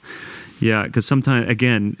well. Yeah, because sometimes,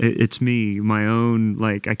 again, it's me, my own,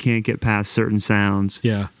 like, I can't get past certain sounds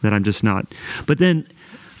that I'm just not. But then...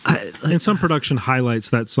 and some production highlights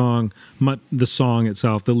that song, the song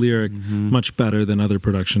itself, the lyric, much better than other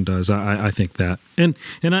production does. I think that. And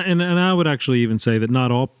I would actually even say that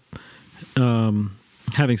not all...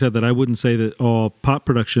 having said that, I wouldn't say that all pop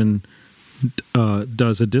production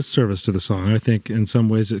does a disservice to the song. I think in some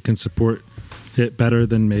ways it can support it better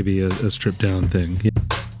than maybe a stripped-down thing. Yeah.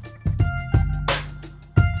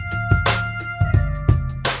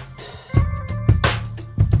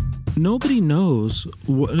 Nobody knows,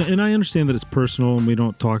 and I understand that it's personal and we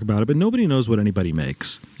don't talk about it, but nobody knows what anybody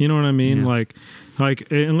makes. You know what I mean? Yeah.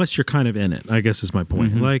 Like unless you're kind of in it, I guess is my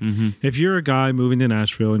point. If you're a guy moving to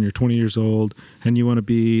Nashville and you're 20 years old and you want to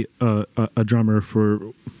be a drummer for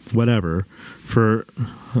whatever, for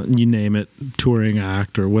you name it, touring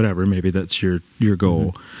act or whatever, maybe that's your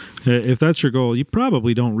goal. If that's your goal, you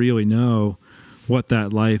probably don't really know what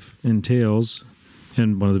that life entails.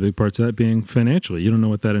 And one of the big parts of that being financially. You don't know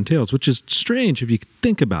what that entails, which is strange if you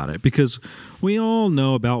think about it, because we all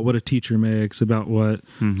know about what a teacher makes, about what...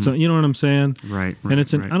 So, you know what I'm saying? Right. And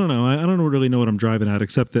it's I don't know. I don't really know what I'm driving at,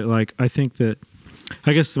 except that, like, I think that...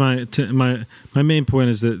 I guess my main point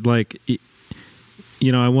is that, like,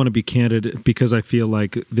 I want to be candid because I feel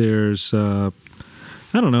like there's, I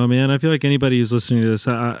don't know, man. I feel like anybody who's listening to this,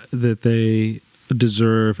 that they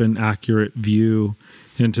deserve an accurate view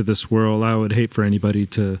into this world. I would hate for anybody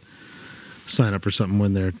to sign up for something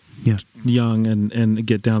when they're young and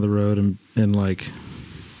get down the road and like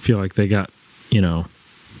feel like they got,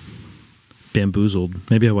 bamboozled.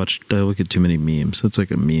 Maybe I look at too many memes. That's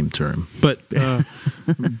like a meme term. But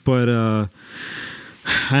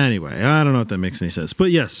anyway, I don't know if that makes any sense.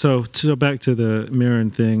 But yes, so back to the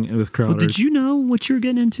Maron thing with Crowder. Well, did you know what you were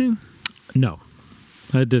getting into? No,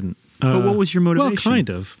 I didn't. But what was your motivation? Well, kind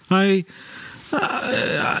of.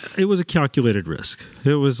 It was a calculated risk.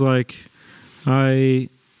 It was like the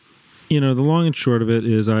long and short of it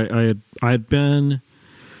is I had been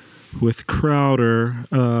with Crowder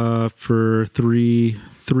for 3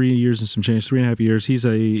 years and some change, 3.5 years. He's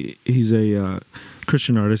a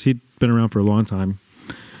Christian artist. He'd been around for a long time,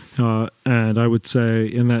 and I would say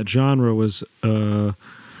in that genre was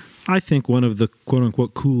I think one of the quote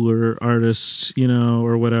unquote cooler artists,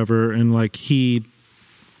 or whatever. And like he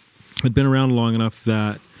had been around long enough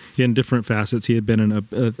that in different facets, he had been in a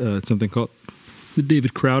something called the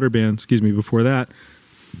David Crowder Band. Excuse me. Before that.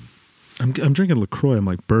 I'm drinking LaCroix. I'm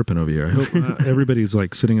like burping over here. I hope everybody's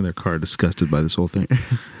like sitting in their car disgusted by this whole thing.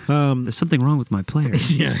 There's something wrong with my player.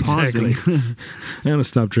 Yeah, exactly. I'm going to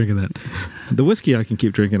stop drinking that. The whiskey I can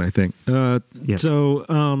keep drinking, I think. Yes. So,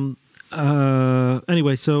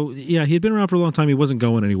 anyway, so yeah, he had been around for a long time. He wasn't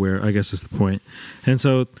going anywhere, I guess is the point. And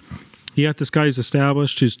so you got this guy who's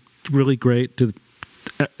established, who's really great to,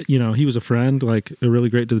 he was a friend, like really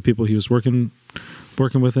great to the people he was working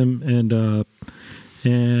with him.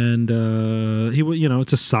 And he,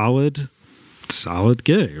 it's a solid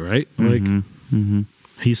gig, right? Like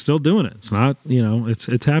he's still doing it. It's not,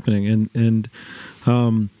 it's happening. And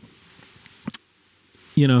so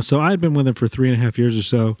I had been with him for 3.5 years or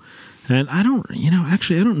so. And I don't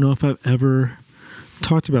know if I've ever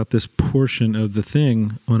talked about this portion of the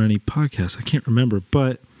thing on any podcast. I can't remember,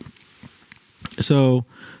 but so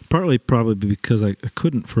partly probably because I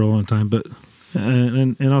couldn't for a long time, but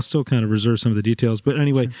and I'll still kind of reserve some of the details. But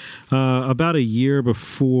anyway, about a year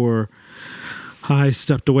before I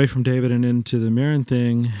stepped away from David and into the Maron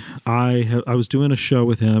thing, I was doing a show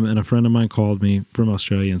with him, and a friend of mine called me from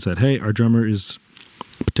Australia and said, "Hey, our drummer is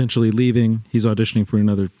potentially leaving. He's auditioning for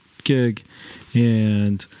another gig,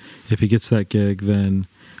 and if he gets that gig, then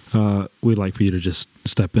we'd like for you to just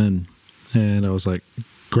step in." And I was like,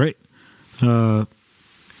 "Great." And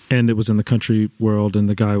it was in the country world, and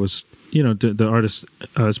the guy was, the artist,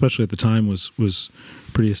 especially at the time, was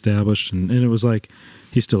pretty established, and it was like,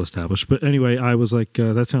 he's still established. But anyway, I was like,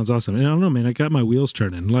 that sounds awesome. And I don't know, man, I got my wheels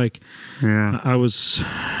turning. Like, yeah. I was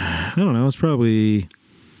probably,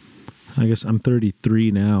 I guess I'm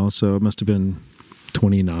 33 now, so it must have been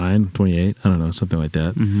 29, 28, I don't know, something like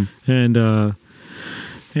that. Mm-hmm. And I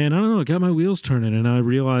don't know, it got my wheels turning, and I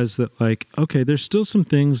realized that, like, okay, there's still some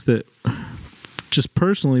things that just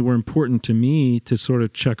personally were important to me to sort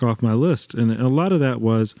of check off my list. And a lot of that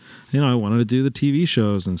was, I wanted to do the TV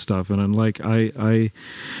shows and stuff. And I'm like,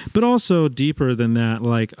 but also deeper than that,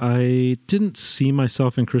 like, I didn't see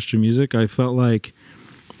myself in Christian music. I felt like,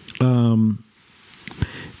 and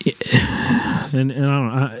I don't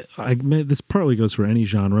know, I this partly goes for any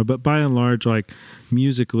genre, but by and large, like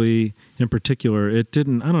musically in particular, it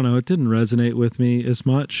didn't resonate with me as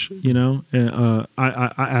much,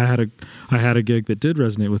 I had a gig that did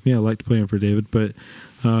resonate with me. I liked playing for David, but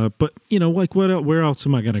like where else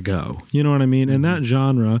am I going to go? You know what I mean? And that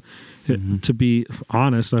genre, to be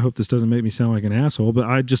honest, I hope this doesn't make me sound like an asshole, but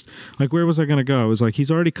I just, like, where was I going to go? It was like,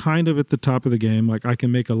 he's already kind of at the top of the game. Like, I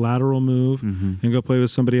can make a lateral move and go play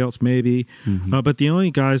with somebody else maybe. But the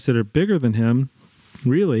only guys that are bigger than him,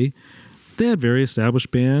 really, they had very established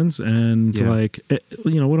bands, and like,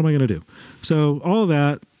 what am I going to do? So all of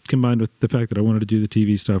that combined with the fact that I wanted to do the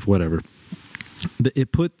TV stuff, whatever,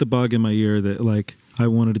 it put the bug in my ear that, like, I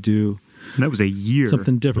wanted to do. And that was a year.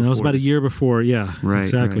 Something different. That was about a year before. Yeah, right,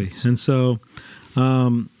 exactly. Right. And so,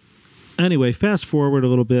 anyway, fast forward a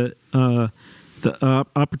little bit. The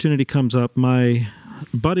opportunity comes up. My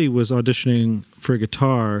buddy was auditioning for a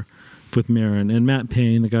guitar with Maron, and Matt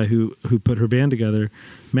Payne, the guy who put her band together.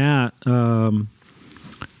 Matt, my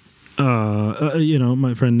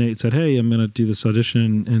friend Nate said, "Hey, I'm going to do this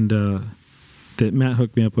audition," and that Matt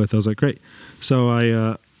hooked me up with. I was like, "Great." So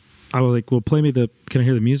I was like, "Well, can I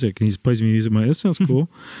hear the music?" And he plays me music. I'm like, "This sounds cool."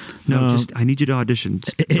 No, I need you to audition.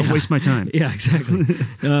 Don't waste my time. Yeah, exactly.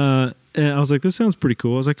 And I was like, "This sounds pretty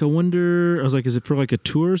cool." I was like, "I wonder," is it for like a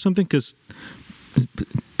tour or something? Because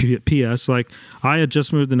P.S. Like, I had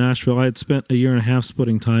just moved to Nashville. I had spent a year and a half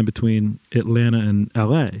splitting time between Atlanta and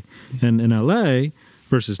L.A. And in L.A.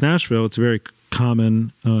 versus Nashville, it's very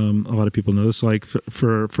common. A lot of people know this. Like,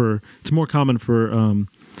 for it's more common for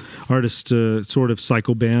artists to sort of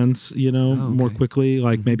cycle bands, more quickly,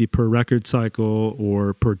 like maybe per record cycle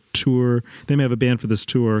or per tour. They may have a band for this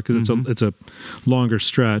tour because it's a longer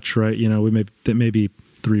stretch, right? That may be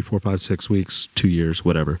 3, 4, 5, 6 weeks, 2 years,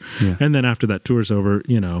 whatever. Yeah. And then after that tour's over,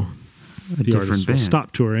 the artist will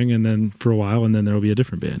stop touring, and then for a while, and then there will be a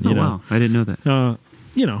different band. Wow, I didn't know that.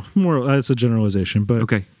 More that's a generalization, but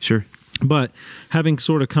okay, sure. But having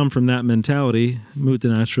sort of come from that mentality, moved to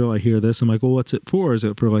Nashville, I hear this. I'm like, well, what's it for? Is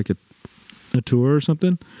it for like a tour or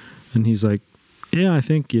something? And he's like, yeah, I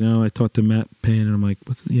think, I talked to Matt Payne, and I'm like,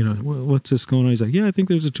 what's this going on? He's like, yeah, I think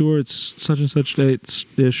there's a tour. It's such and such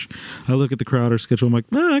dates-ish. I look at the Crowder schedule. I'm like,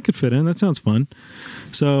 I could fit in. That sounds fun.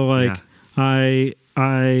 So, like, I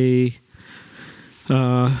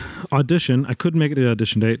audition. I couldn't make it to the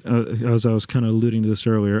audition date, as I was kind of alluding to this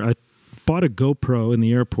earlier. I bought a GoPro in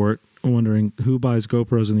the airport, wondering who buys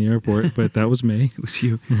GoPros in the airport, but that was me. It was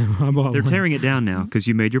you. They're tearing it down now because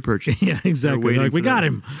you made your purchase. Yeah, exactly. Like, we got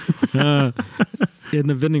him. In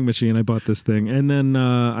the vending machine, I bought this thing, and then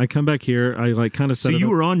I come back here. I like kind of set. So you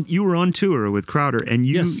were on tour with Crowder, and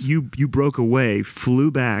you broke away, flew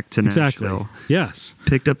back to Nashville. Exactly. Yes.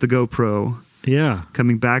 Picked up the GoPro. Yeah.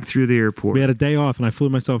 Coming back through the airport. We had a day off, and I flew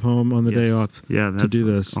myself home on the day off. To do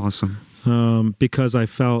this. Awesome. Because I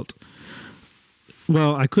felt.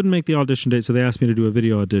 Well, I couldn't make the audition date, so they asked me to do a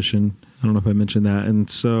video audition. I don't know if I mentioned that. And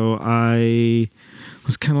so I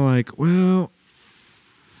was kind of like, well,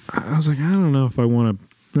 I was like, I don't know if I want to,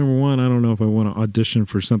 number one, I don't know if I want to audition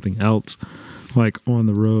for something else, like on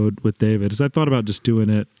the road with David. Because I thought about just doing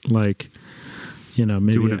it, like,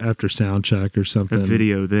 maybe after sound check or something. A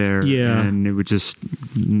video there. Yeah. And it would just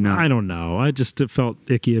not. I don't know. It felt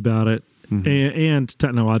icky about it. Mm-hmm. And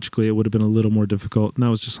technologically, it would have been a little more difficult. And I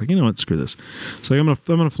was just like, you know what, screw this. So I'm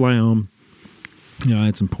gonna fly home. I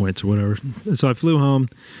had some points or whatever. And so I flew home,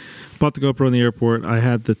 bought the GoPro in the airport. I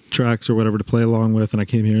had the tracks or whatever to play along with, and I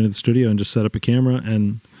came here into the studio and just set up a camera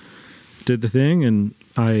and did the thing. And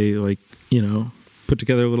I put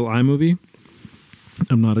together a little iMovie.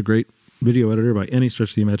 I'm not a great video editor by any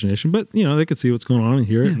stretch of the imagination, but they could see what's going on and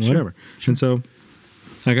hear it and whatever. Sure. And so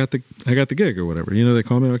I got the gig or whatever. They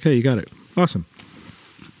called me, okay, you got it. Awesome.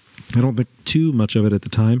 I don't think too much of it at the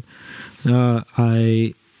time.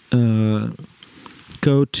 I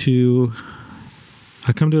come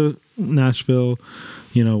to Nashville.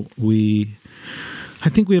 I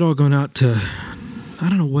think we had all gone out to, I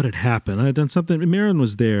don't know what had happened. I had done something. Marin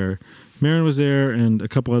was there, and a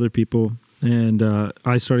couple other people. And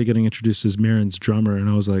I started getting introduced as Marin's drummer, and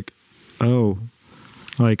I was like, oh.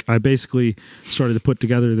 Like, I basically started to put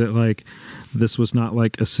together that, like, this was not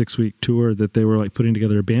like a 6-week tour that they were like putting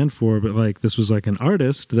together a band for, but like this was like an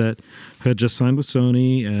artist that had just signed with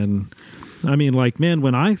Sony. And I mean, like, man,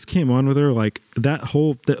 when I came on with her, like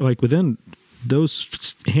like within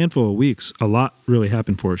those handful of weeks, a lot really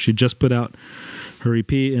happened for her. She just put out her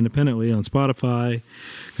EP independently on Spotify,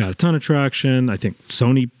 got a ton of traction. I think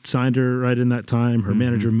Sony signed her right in that time. Her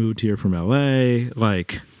manager moved here from LA.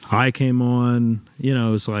 Like, I came on, it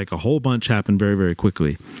was like a whole bunch happened very, very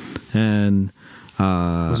quickly. And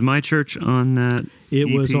was My Church on that It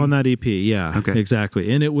EP? was on that EP, yeah. Okay.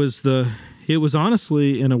 Exactly. And it was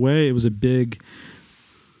honestly, in a way, it was a big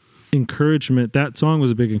encouragement. That song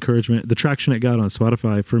was a big encouragement. The traction it got on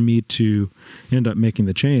Spotify for me to end up making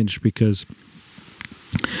the change, because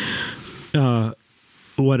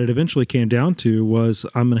what it eventually came down to was,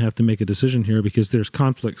 I'm going to have to make a decision here because there's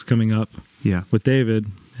conflicts coming up with David,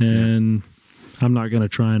 and I'm not going to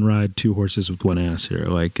try and ride two horses with one ass here.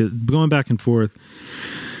 Like, going back and forth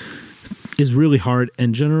is really hard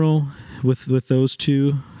in general with those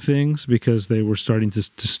two things, because they were starting to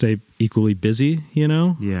stay equally busy,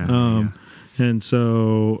 And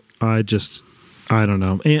so I don't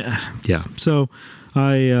know. Yeah. So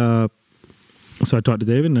I talked to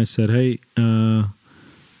David and I said, hey, I've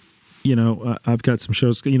got some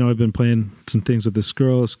shows, I've been playing some things with this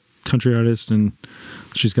girl, this country artist, and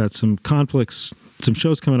she's got some conflicts, some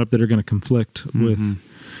shows coming up that are going to conflict with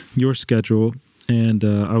your schedule. And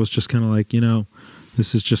I was just kind of like,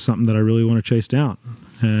 this is just something that I really want to chase down.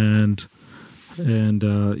 And I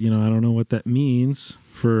don't know what that means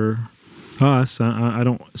for us. I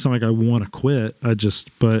don't, it's not like I want to quit.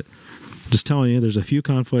 But just telling you, there's a few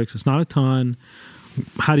conflicts. It's not a ton.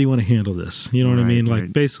 How do you want to handle this? You know what I mean?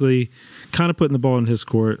 Like, basically kind of putting the ball in his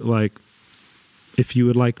court. Like, if you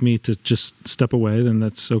would like me to just step away, then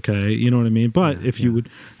that's okay. You know what I mean? But if you would,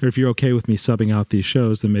 or if you're okay with me subbing out these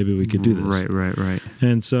shows, then maybe we could do this. Right.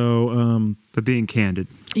 And so, but being candid.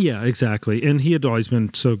 Yeah, exactly. And he had always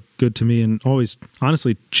been so good to me and always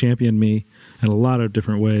honestly championed me in a lot of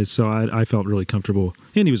different ways. So I felt really comfortable.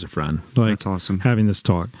 And he was a friend. Like, that's awesome. Having this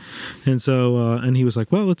talk. And so, and he was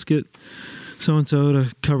like, well, let's get so-and-so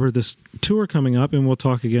to cover this tour coming up, and we'll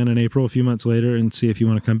talk again in April, a few months later, and see if you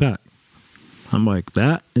want to come back. I'm like,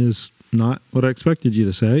 that is not what I expected you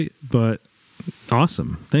to say, but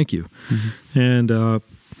awesome. Thank you. Mm-hmm. And,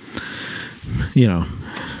 you know,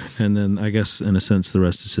 and then I guess in a sense, the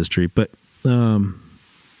rest is history. But another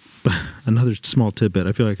small tidbit,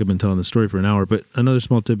 I feel like I've been telling this story for an hour, but another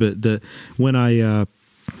small tidbit that when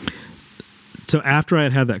so after I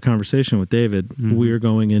had that conversation with David, mm-hmm. we were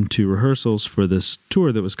going into rehearsals for this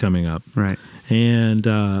tour that was coming up. Right. And,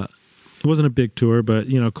 it wasn't a big tour, but,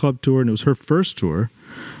 you know, club tour, and it was her first tour.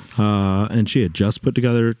 And she had just put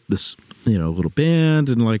together this, you know, little band,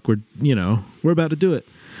 and like, we're about to do it.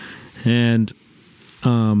 And,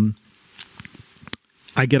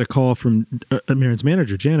 I get a call from Maron's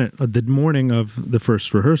manager, Janet, the morning of the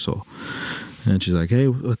first rehearsal. And she's like, hey,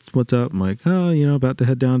 what's up? I'm like, oh, you know, about to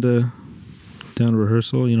head down to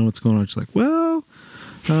rehearsal. You know, what's going on? She's like, well,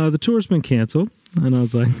 the tour's been canceled. And I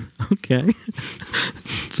was like, okay.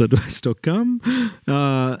 So do I still come?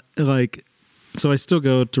 So I still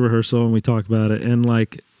go to rehearsal and we talk about it. And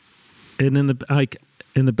and in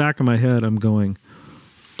the back of my head, I'm going,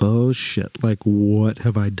 oh shit, like, what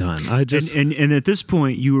have I done? I just and at this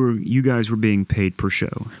point you guys were being paid per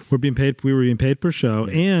show. We were being paid per show,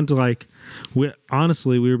 yeah. And we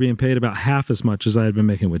were being paid about half as much as I had been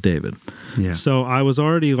making with David. Yeah. So I was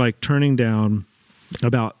already turning down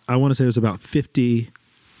I want to say it was about 50,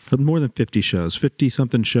 more than 50 shows, 50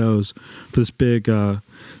 something shows for this big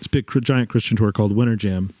giant Christian tour called Winter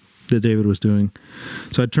Jam that David was doing.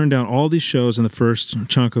 So I turned down all these shows in the first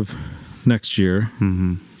chunk of next year,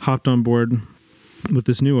 mm-hmm. hopped on board with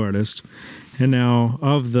this new artist. And now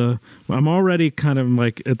I'm already kind of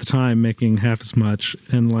at the time making half as much,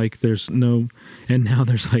 and now there's no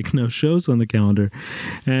shows on the calendar.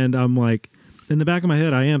 And I'm like, in the back of my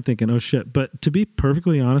head, I am thinking, oh shit. But to be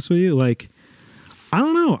perfectly honest with you, I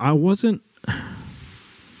don't know. I wasn't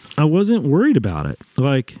worried about it.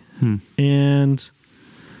 And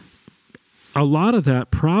a lot of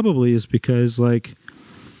that probably is because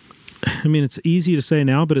it's easy to say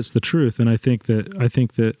now, but it's the truth. And I think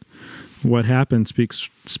that what happened speaks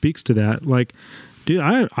to that. Dude,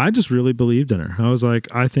 I just really believed in her. I was like,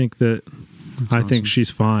 I think she's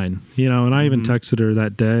fine, and I even texted her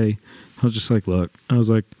that day. I was just like, look,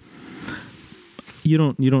 you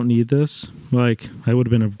don't need this. I would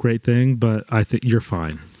have been a great thing, but I think you're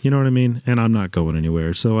fine. You know what I mean? And I'm not going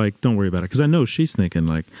anywhere. So don't worry about it. Cause I know she's thinking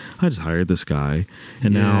I just hired this guy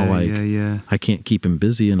and now I can't keep him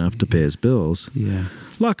busy enough to pay his bills. Yeah.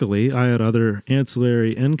 Luckily I had other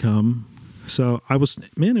ancillary income. So it was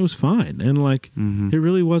fine. And it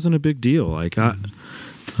really wasn't a big deal. But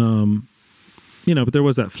there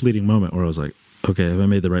was that fleeting moment where I was like, okay, have I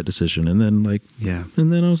made the right decision? And then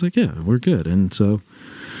and then I was like, yeah, we're good. And so,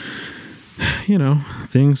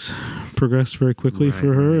 things progressed very quickly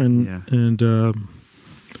for her.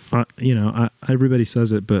 Everybody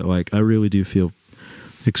says it, but I really do feel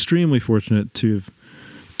extremely fortunate to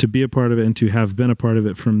be a part of it and to have been a part of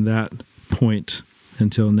it from that point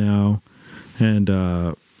until now. And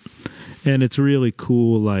it's really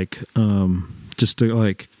cool. Just to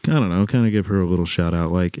I don't know, kind of give her a little shout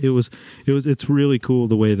out. It's really cool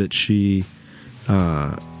the way that she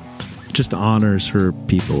just honors her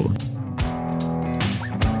people.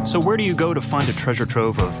 So where do you go to find a treasure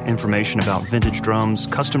trove of information about vintage drums,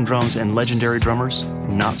 custom drums, and legendary drummers?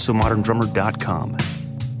 NotSoModernDrummer.com.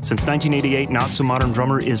 Since 1988, Not So Modern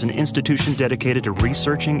Drummer is an institution dedicated to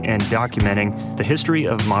researching and documenting the history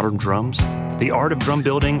of modern drums, the art of drum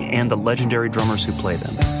building, and the legendary drummers who play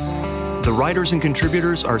them. The writers and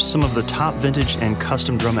contributors are some of the top vintage and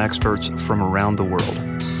custom drum experts from around the world.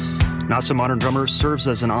 Not So Modern Drummer serves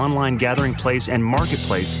as an online gathering place and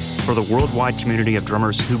marketplace for the worldwide community of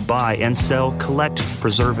drummers who buy and sell, collect,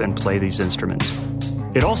 preserve, and play these instruments.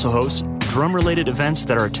 It also hosts drum-related events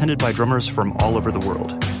that are attended by drummers from all over the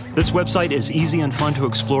world. This website is easy and fun to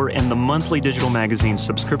explore, and the monthly digital magazine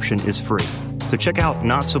subscription is free. So check out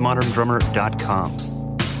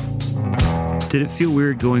NotSoModernDrummer.com. Did it feel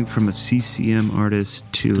weird going from a CCM artist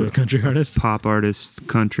to a country artist? Pop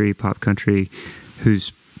country,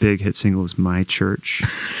 who's big hit single was My Church.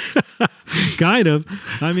 Kind of.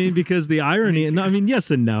 I mean, because the irony, I mean,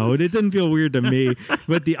 yes and no. It didn't feel weird to me,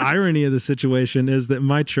 but the irony of the situation is that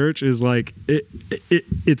My Church is like,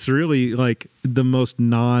 it's really like the most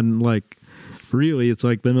it's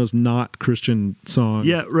like the most not Christian song.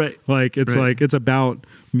 Yeah, right. Like, it's Right. like, it's about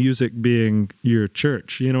music being your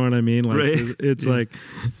church. You know what I mean? Like, Right. it's Yeah. like,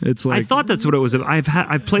 it's like, I thought that's what it was.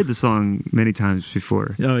 I've played the song many times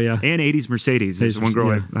before. oh yeah. And 80s Mercedes. There's 80s one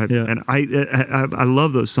girl, yeah. and I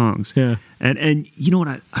love those songs. Yeah. And you know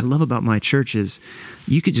what I love about My Church is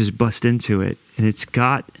you could just bust into it, and it's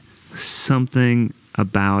got something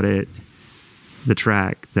about it, the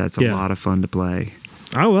track, that's a Yeah. lot of fun to play.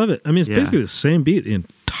 I love it. I mean, it's Yeah. basically the same beat the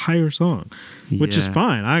entire song, which is Yeah.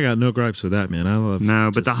 fine. I got no gripes with that, man. I love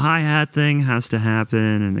No, but the just- hi-hat thing has to happen,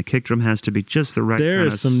 and the kick drum has to be just the right There kind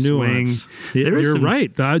is of some swing. nuance. There is You're some-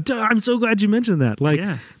 right. I'm so glad you mentioned that. Like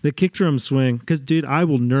Yeah. the kick drum swing, because dude, I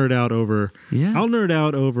will nerd out over. Yeah. I'll nerd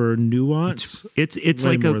out over nuance. It's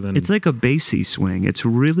way like more than- it's like a bassy swing. It's a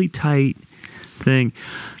really tight thing.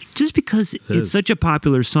 Just because it's is. such a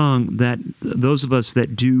popular song that those of us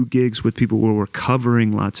that do gigs with people where we're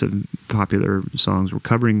covering lots of popular songs, we're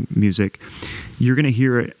covering music, you're going to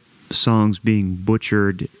hear songs being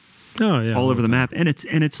butchered Oh yeah, all over the map, and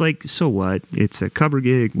it's like, so what? It's a cover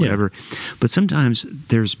gig, whatever. But sometimes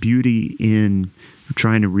there's beauty in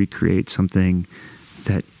trying to recreate something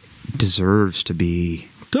that deserves to be,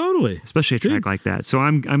 Totally. especially a track Dude. like that. So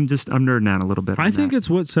I'm nerding out a little bit. I on think that. it's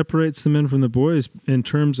what separates the men from the boys in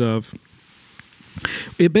terms of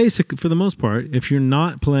it. Basic for the most part. If you're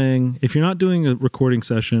not doing a recording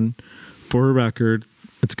session for a record,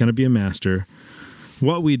 it's going to be a master.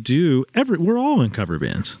 What we do, we're all in cover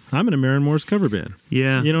bands. I'm in a Maren Moore's cover band.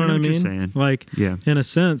 Yeah, You know what I you're mean? saying. Like, Yeah. in a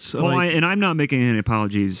sense. Well, like, and I'm not making any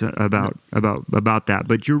apologies about that,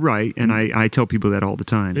 but you're right, and I tell people that all the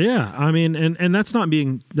time. yeah, I mean, and that's not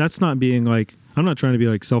being like, I'm not trying to be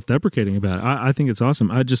like self-deprecating about it. I think it's awesome.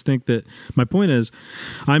 I just think that my point is,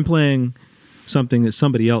 I'm playing something that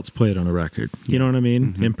somebody else played on a record. You know what I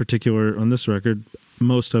mean? Mm-hmm. In particular, on this record,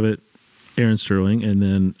 most of it, Aaron Sterling, and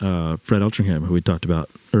then Fred Eltringham, who we talked about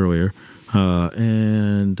earlier,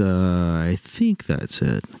 and I think that's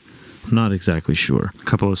it. I'm not exactly sure. A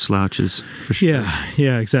couple of slouches for sure.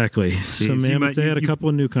 Yeah, exactly. See, So, so you man, might- they had a you- couple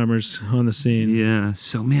of newcomers on the scene. Yeah.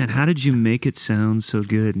 So, man, how did you make it sound so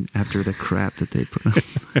good after the crap that they put on?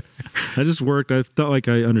 I just worked. I felt like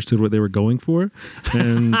I understood what they were going for,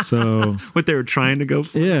 and so What they were trying to go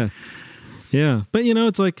for? yeah. But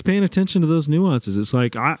it's like paying attention to those nuances. It's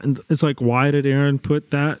like why did Aaron put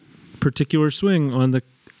that particular swing on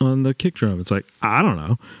the kick drum? It's like, I don't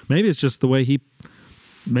know. Maybe it's just the way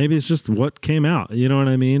maybe it's just what came out. You know what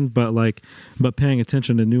I mean? But paying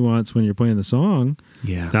attention to nuance when you're playing the song.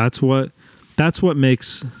 Yeah. That's what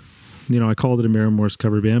makes, I called it a Maren Moore's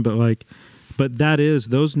cover band, but that is,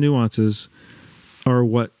 those nuances are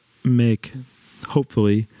what make,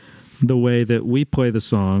 hopefully, the way that we play the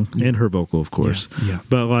song, and her vocal, of course. Yeah.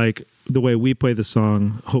 But like the way we play the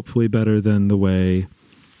song, hopefully better than the way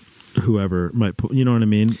whoever might put, you know what I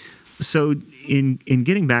mean? So in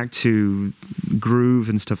getting back to groove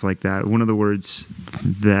and stuff like that, one of the words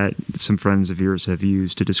that some friends of yours have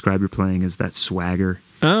used to describe your playing is that swagger.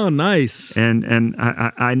 Oh, nice. And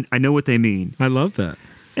I know what they mean. I love that.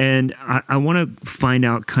 And I want to find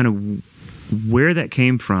out kind of where that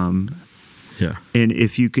came from. Yeah. And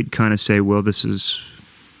if you could kind of say, well, do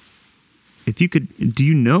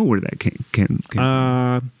you know where that came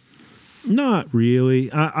from? Not really.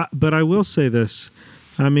 But I will say this.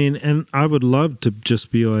 I mean, and I would love to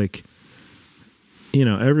just be like,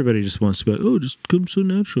 everybody just wants to be like, oh, just come so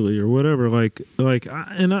naturally or whatever.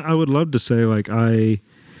 I would love to say like, I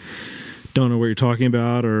don't know what you're talking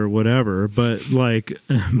about or whatever, but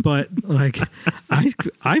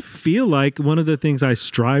I feel like one of the things I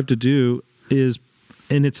strive to do is,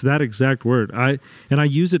 and it's that exact word. I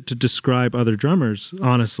use it to describe other drummers,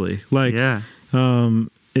 honestly. Like, Yeah.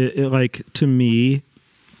 Like to me,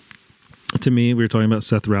 we were talking about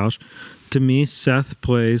Seth Roush. To me, Seth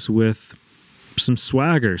plays with some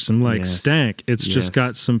swagger, some Yes. stank. It's Yes. just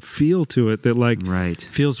got some feel to it that Right.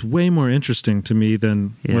 feels way more interesting to me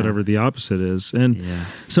than Yeah. whatever the opposite is. And Yeah.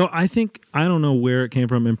 so I don't know where it came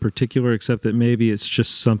from in particular, except that maybe it's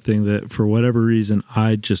just something that for whatever reason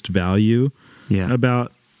I just value Yeah.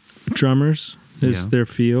 about drummers is Yeah. their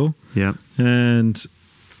feel. Yeah. And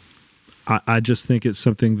I just think it's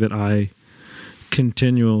something that I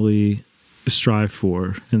continually strive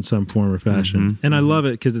for in some form or fashion. And I love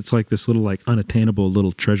it because it's like this little like unattainable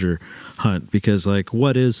little treasure hunt, because like,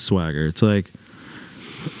 what is swagger? It's like,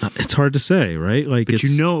 it's hard to say, right? Like, But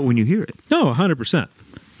you know it when you hear it. no, 100%.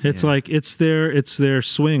 It's Yeah. like it's their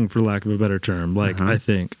swing, for lack of a better term. Like I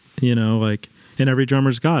think, like, and every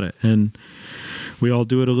drummer's got it, and we all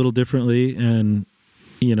do it a little differently. And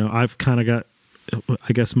I've kind of got,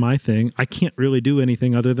 I guess, my thing. I can't really do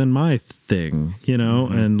anything other than my thing,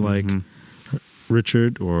 and like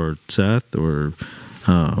Richard or Seth or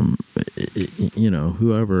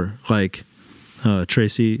whoever, like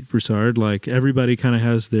Tracy Broussard, like everybody kind of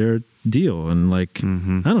has their deal, and like I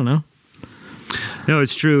don't know. No,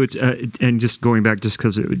 it's true. It's and just going back, just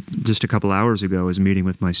because just a couple hours ago, I was meeting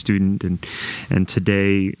with my student, and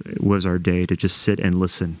today was our day to just sit and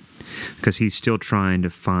listen, because he's still trying to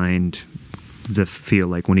find the feel.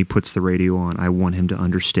 Like when he puts the radio on, I want him to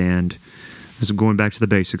understand. This is going back to the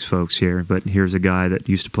basics, folks, here. But here's a guy that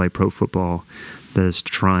used to play pro football that is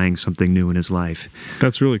trying something new in his life.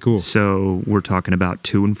 That's really cool. So we're talking about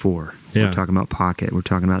 2 and 4. Yeah. We're talking about pocket. We're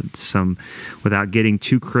talking about some, without getting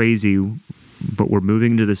too crazy, but we're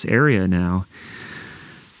moving into this area now.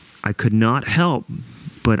 I could not help,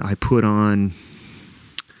 but I put on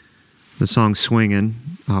the song Swingin'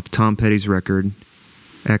 off Tom Petty's record,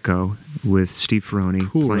 Echo, with Steve Ferroni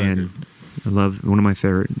Cool playing. record. I love, one of my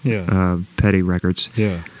favorite Petty records.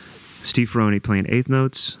 Yeah. Steve Ferroni playing eighth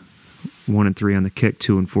notes, 1 and 3 on the kick,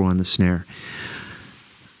 2 and 4 on the snare.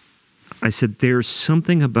 I said, there's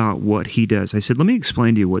something about what he does. I said, let me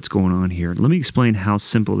explain to you what's going on here. Let me explain how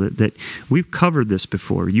simple that we've covered this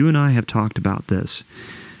before. You and I have talked about this.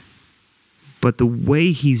 But the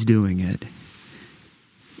way he's doing it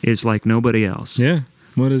is like nobody else. Yeah.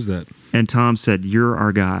 What is that? And Tom said, you're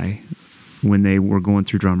our guy, when they were going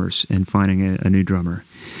through drummers and finding a new drummer.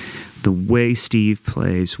 The way Steve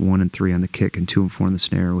plays 1 and 3 on the kick and 2 and 4 on the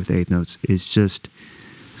snare with eighth notes is just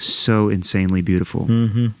so insanely beautiful.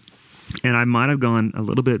 Mm-hmm. And I might have gone a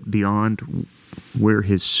little bit beyond where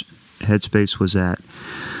his headspace was at.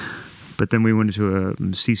 But then we went into a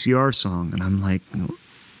CCR song, and I'm like,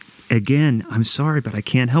 again, I'm sorry, but I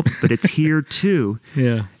can't help it. But it's here too.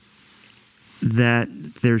 Yeah. That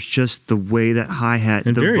there's just the way that hi-hat...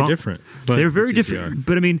 And very different. Like They're very CCR. different.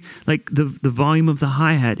 But I mean, like the volume of the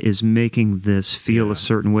hi-hat is making this feel a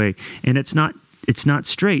certain way. And it's not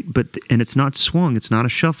straight, and it's not swung, it's not a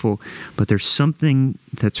shuffle, but there's something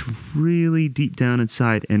that's really deep down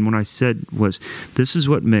inside. And what I said was, this is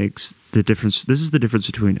what makes the difference. This is the difference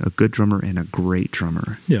between a good drummer and a great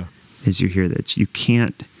drummer. Yeah. Is you hear that. You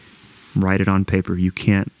can't write it on paper.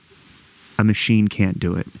 A machine can't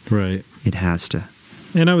do it. Right. It has to.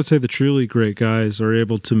 And I would say the truly great guys are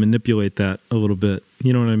able to manipulate that a little bit.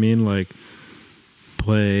 You know what I mean? Like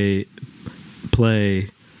play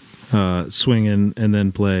swinging, and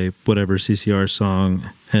then play whatever CCR song,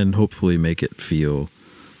 and hopefully make it feel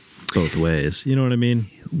both ways. You know what I mean?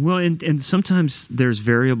 Well, and sometimes there's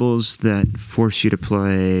variables that force you to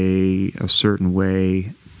play a certain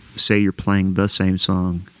way. Say you're playing the same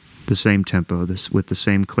song, the same tempo, with the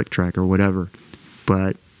same click track or whatever,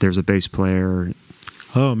 but there's a bass player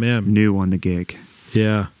Oh, man. new on the gig.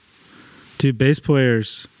 Yeah. Dude, bass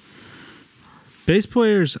players,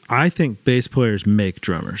 I think bass players make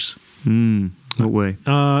drummers. What way?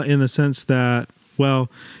 In the sense that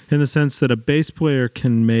a bass player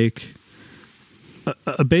can make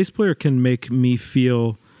me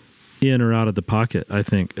feel in or out of the pocket, I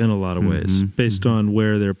think, in a lot of ways, based on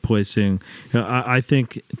where they're placing. I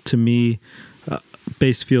think, to me,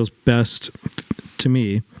 bass feels best to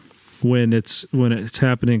me when it's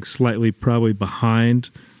happening slightly probably behind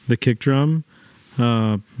the kick drum.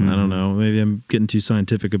 I don't know, maybe I'm getting too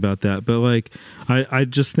scientific about that, but like I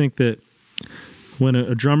just think that when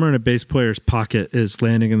a drummer and a bass player's pocket is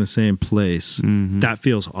landing in the same place, that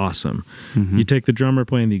feels awesome. You take the drummer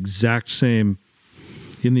playing in the exact same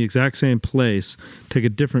place, take a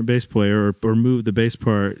different bass player or move the bass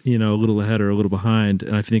part, a little ahead or a little behind,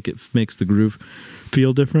 and I think it makes the groove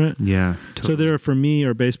feel different. Yeah. Totally. So there, for me,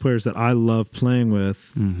 are bass players that I love playing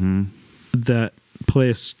with that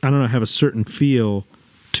play, have a certain feel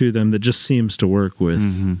to them that just seems to work with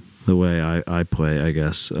the way I play, I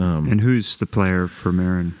guess. And who's the player for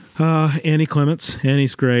Marin? Annie Clements.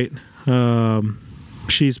 Annie's great.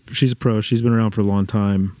 She's a pro. She's been around for a long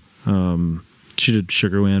time. She did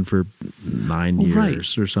Sugarland for 9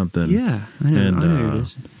 years or something. Yeah, I know it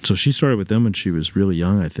is. So she started with them when she was really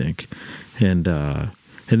young, I think. And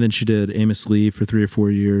then she did Amos Lee for 3 or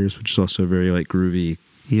 4 years, which is also very like groovy.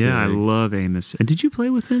 Yeah, I love Amos. And did you play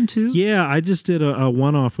with him too? Yeah, I just did a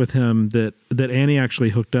one-off with him that Annie actually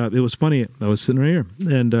hooked up. It was funny. I was sitting right here,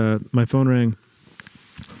 and my phone rang,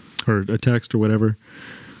 or a text or whatever,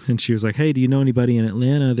 and she was like, "Hey, do you know anybody in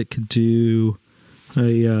Atlanta that could do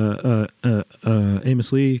a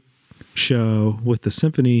Amos Lee show with the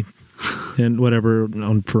symphony and whatever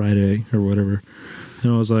on Friday or whatever.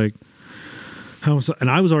 And I was like, and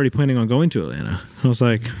I was already planning on going to Atlanta. I was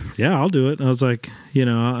like, yeah, I'll do it. And I was like,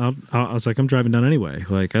 I was like, I'm driving down anyway.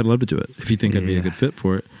 Like, I'd love to do it if you think I'd be a good fit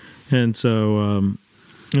for it. And so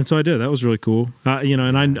I did. That was really cool.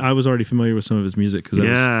 And I was already familiar with some of his music because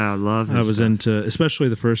I love his I was stuff. into, especially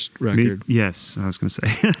the first record. Yes, I was going to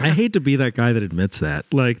say. I hate to be that guy that admits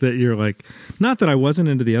that, like that you're like, not that I wasn't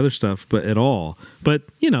into the other stuff, but at all. But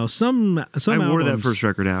some I wore that albums- first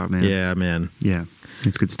record out, man. Yeah, man. Yeah,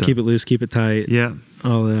 it's good stuff. Keep it loose, keep it tight. Yeah.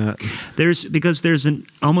 All that. There's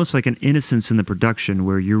almost like an innocence in the production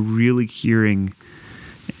where you're really hearing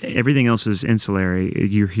everything else is ancillary.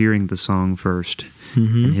 You're hearing the song first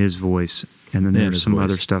and his voice, and then there's some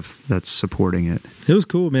other stuff that's supporting it. It was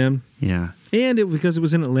cool, man. Yeah. And because it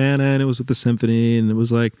was in Atlanta and it was with the symphony and it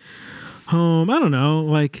was like home. I don't know,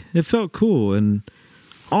 like it felt cool. And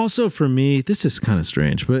also for me, this is kind of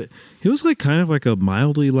strange, but it was like kind of like a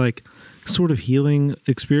mildly like sort of healing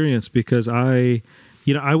experience because I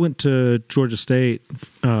went to Georgia State.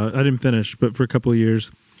 I didn't finish, but for a couple of years.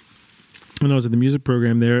 And I was in the music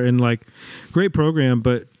program there, and like great program,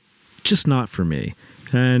 but just not for me.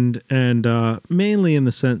 And mainly in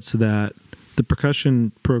the sense that the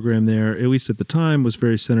percussion program there, at least at the time, was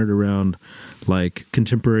very centered around like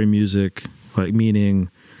contemporary music, like meaning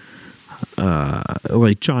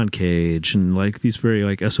like John Cage and like these very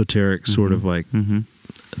like esoteric sort of like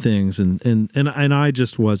things, and I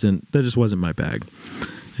just wasn't. That just wasn't my bag,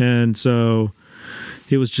 and so.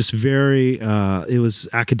 It was just very, it was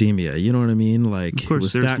academia. You know what I mean? Like, of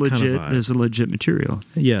course, it was there's a legit material.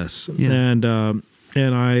 Yes. Yeah. And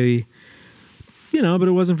I, but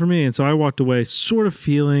it wasn't for me. And so I walked away sort of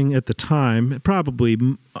feeling at the time, probably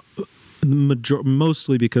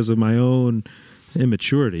mostly because of my own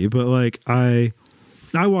immaturity, but like I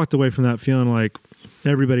walked away from that feeling like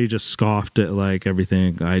everybody just scoffed at like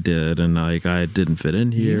everything I did. And like, I didn't fit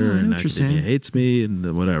in here and academia hates me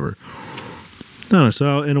and whatever. I don't know.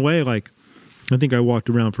 So in a way, like, I think I walked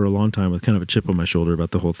around for a long time with kind of a chip on my shoulder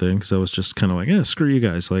about the whole thing. Because I was just kind of like, yeah, screw you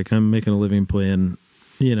guys. Like, I'm making a living playing,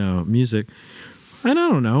 music. And I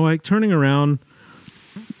don't know, like turning around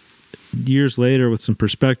years later with some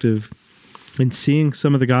perspective and seeing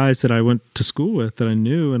some of the guys that I went to school with that I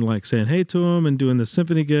knew and like saying hey to them and doing the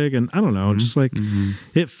symphony gig. And I don't know, just like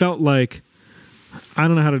it felt like, I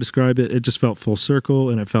don't know how to describe it. It just felt full circle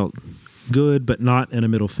and it felt good, but not in a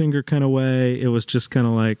middle finger kind of way. It was just kind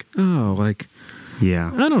of like, oh, like,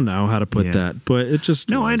 yeah, I don't know how to put that, but it just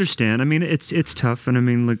no. was. I understand. I mean, it's tough, and I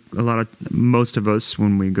mean, like most of us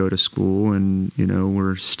when we go to school, and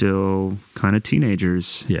we're still kind of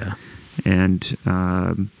teenagers, yeah, and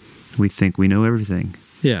we think we know everything,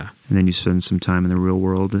 yeah, and then you spend some time in the real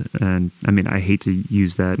world, and I mean, I hate to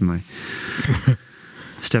use that in my.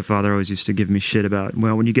 Stepfather always used to give me shit about,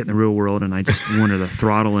 well, when you get in the real world, and I just wanted to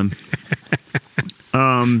throttle him.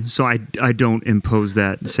 So I don't impose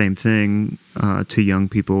that same thing to young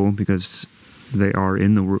people because they are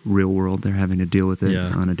in the real world. They're having to deal with it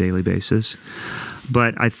on a daily basis.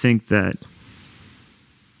 But I think that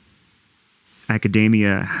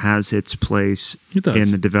academia has its place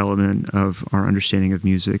in the development of our understanding of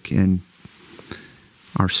music and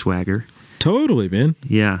our swagger. Totally, man.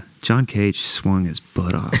 Yeah, John Cage swung his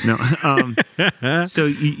butt off. No, so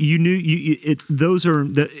you knew those are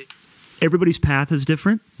everybody's path is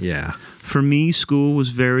different. Yeah. For me, school was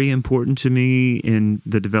very important to me in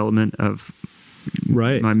the development of.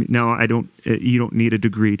 Right. Now I don't. You don't need a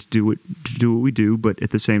degree to do what we do, but at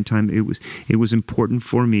the same time, it was important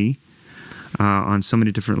for me on so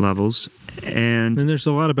many different levels. And there's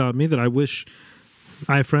a lot about me that I wish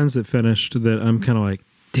I have friends that finished that I'm kind of like,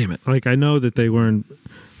 damn it. Like, I know that they learned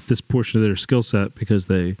this portion of their skill set because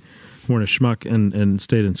they weren't a schmuck and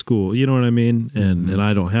stayed in school. You know what I mean? And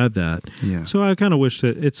I don't have that. Yeah. So I kind of wish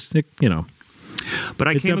that But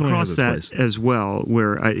I came across that as well,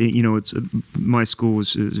 where it's my school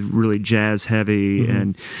is really jazz heavy,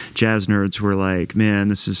 and jazz nerds were like, "Man,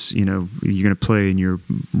 this is you're going to play in your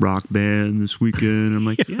rock band this weekend." I'm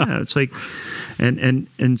like, "Yeah." It's like, and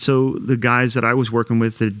so the guys that I was working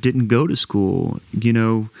with that didn't go to school,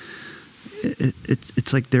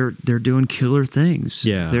 it's like they're doing killer things.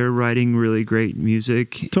 Yeah, they're writing really great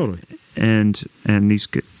music. Totally, and these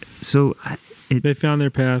they found their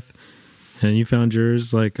path. And you found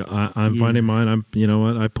yours. Like I'm finding mine. You know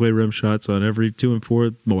what? I play rim shots on every 2 and 4.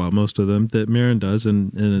 Well, most of them that Marin does,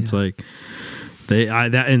 and it's like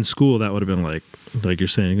that in school that would have been like you're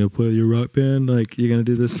saying, go play your rock band. Like you're gonna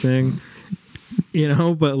do this thing,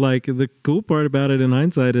 But like the cool part about it in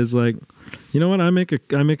hindsight is like, you know what? I make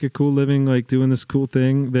a cool living like doing this cool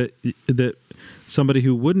thing that somebody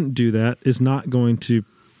who wouldn't do that is not going to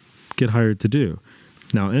get hired to do.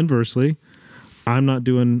 Now, inversely, I'm not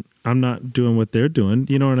doing what they're doing.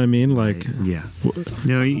 You know what I mean? Like, yeah.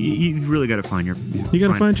 No, you really got to find your. You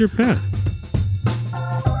got to find your path.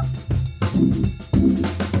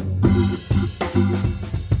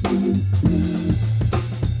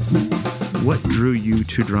 What drew you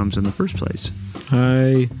to drums in the first place?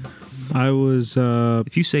 I was.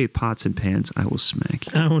 If you say pots and pans, I will smack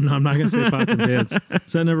you. Oh no, I'm not gonna say pots and pans.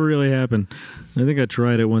 That never really happened. I think I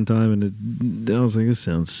tried it one time, and I was like, "This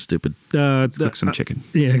sounds stupid." Let's cook some chicken.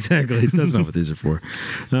 Yeah, exactly. That's not what these are for.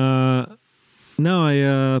 No,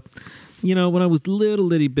 I. When I was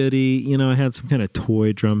little itty bitty, I had some kind of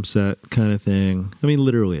toy drum set kind of thing. I mean,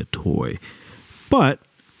 literally a toy, but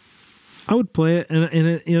I would play it, and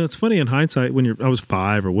it's funny in hindsight when I was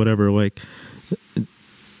 5 or whatever, like.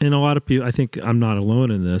 And a lot of people, I think I'm not alone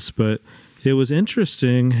in this, but it was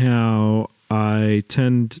interesting how I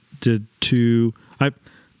tended to, I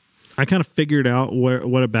kind of figured out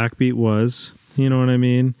what a backbeat was, you know what I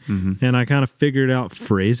mean? Mm-hmm. And I kind of figured out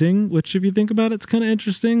phrasing, which if you think about it, it's kind of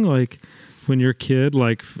interesting. Like when you're a kid,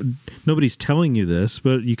 like nobody's telling you this,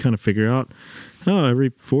 but you kind of figure out, every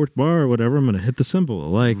fourth bar or whatever, I'm going to hit the cymbal.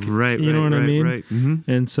 Like, you know what I mean? Right. Mm-hmm.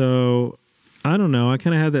 And so I don't know. I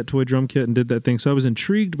kind of had that toy drum kit and did that thing. So I was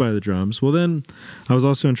intrigued by the drums. Well, then I was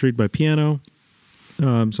also intrigued by piano.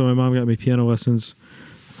 So my mom got me piano lessons.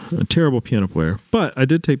 A terrible piano player, but I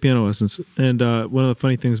did take piano lessons. And one of the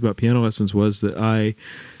funny things about piano lessons was that I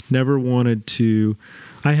never wanted to.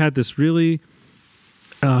 I had this really,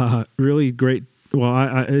 really great. Well,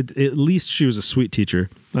 at least she was a sweet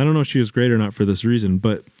teacher. I don't know if she was great or not for this reason,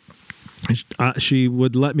 but she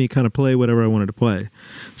would let me kind of play whatever I wanted to play.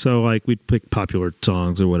 So like we'd pick popular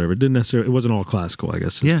songs or whatever. It wasn't all classical, I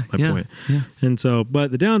guess is my point. Yeah. And so,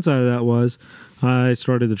 but the downside of that was I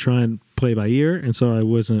started to try and play by ear. And so I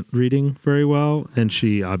wasn't reading very well. And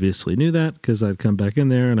she obviously knew that because I'd come back in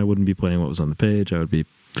there and I wouldn't be playing what was on the page. I would be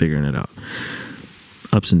figuring it out.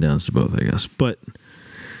 Ups and downs to both, I guess. But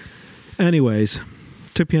anyways,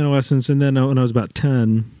 took piano lessons. And then when I was about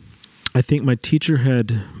 10, I think my teacher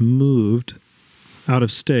had moved out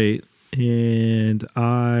of state, and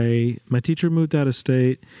my teacher moved out of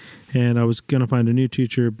state, and I was going to find a new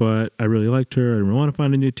teacher, but I really liked her. I didn't want to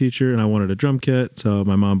find a new teacher, and I wanted a drum kit, so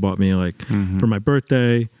my mom bought me, for my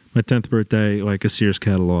birthday, my 10th birthday, like a Sears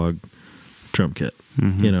catalog drum kit,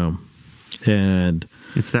 and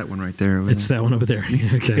it's that one right there. It's that one over there.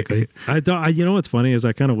 Yeah, exactly. I thought, what's funny is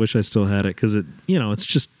I kind of wish I still had it because it's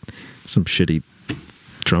just some shitty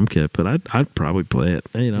drum kit, but I'd probably play it.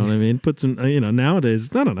 You know what I mean? Put some,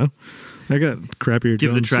 nowadays, I don't know. I got crappier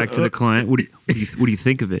Give drums. the track to the client. What do you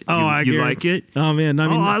think of it? You like it? Oh man,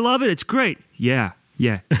 I love it. It's great. Yeah.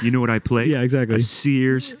 You know what I play? Yeah, exactly. A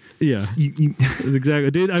Sears. Yeah,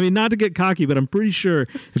 exactly, dude. I mean, not to get cocky, but I'm pretty sure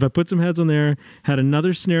if I put some heads on there, had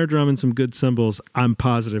another snare drum and some good cymbals, I'm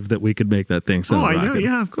positive that we could make that thing sound rockin'. I know.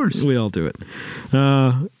 Yeah, of course. We all do it.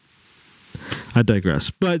 I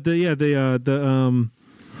digress. But so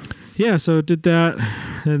did that,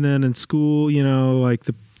 and then in school, like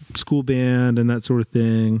the school band and that sort of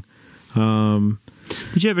thing.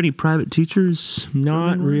 Did you have any private teachers?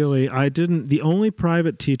 Not really. I didn't. The only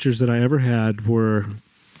private teachers that I ever had were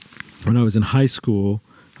when I was in high school.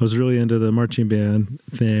 I was really into the marching band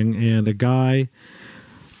thing, and a guy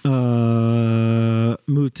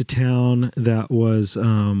moved to town that was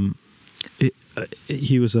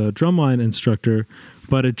he was a drumline instructor,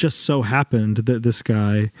 but it just so happened that this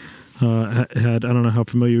guy had, I don't know how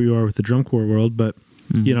familiar you are with the drum corps world, but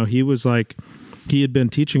he was like, he had been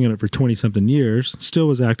teaching in it for 20-something years, still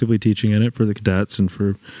was actively teaching in it for the cadets and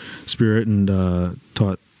for Spirit, and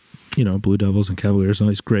taught, Blue Devils and Cavaliers and all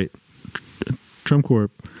these great drum corps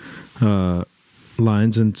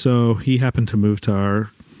lines. And so he happened to move to our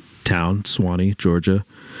town, Swanee, Georgia.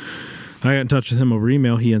 I got in touch with him over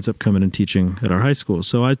email. He ends up coming and teaching at our high school.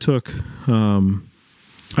 So I took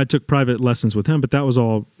private lessons with him, but that was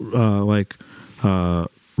all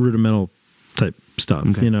rudimental type stuff,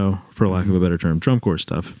 for lack of a better term, drum corps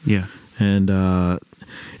stuff. Yeah. And I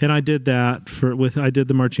did that I did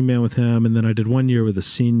the marching band with him, and then I did 1 year with a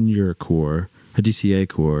senior corps, a DCA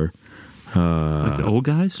corps. Like the old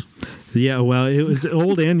guys? Yeah, well, it was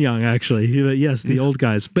old and young, actually. Yes, the old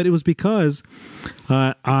guys. But it was because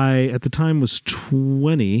I, at the time, was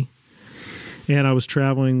 20, and I was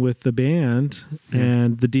traveling with the band,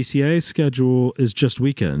 and the DCA schedule is just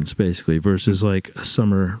weekends, basically, versus like a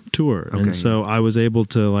summer tour. Okay, and so I was able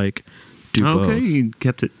to do both. Okay, you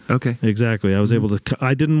kept it. Okay. Exactly. I was able to,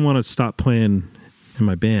 I didn't want to stop playing in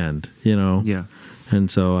my band, Yeah. And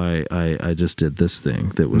so I just did this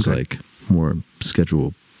thing that was more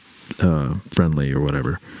schedule friendly or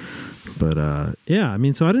whatever. But yeah, I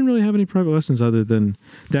mean, so I didn't really have any private lessons other than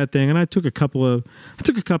that thing, and I took a couple of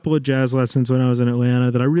jazz lessons when I was in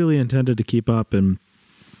Atlanta that I really intended to keep up, and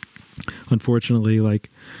unfortunately, like,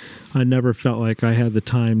 I never felt like I had the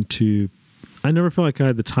time to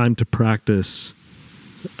practice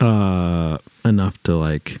enough to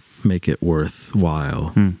like make it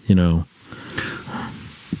worthwhile, you know.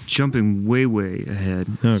 Jumping way ahead.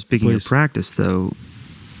 Oh, Speaking please. of practice, though,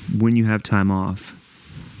 when you have time off,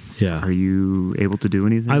 Yeah, are you able to do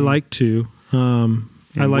anything? I like to.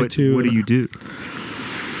 What do you do?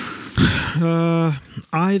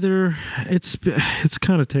 Either it's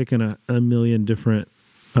kind of taken a million different.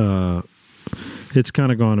 It's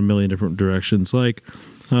kind of gone a million different directions. Like,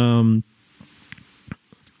 for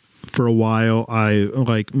a while, I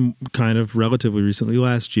like kind of relatively recently,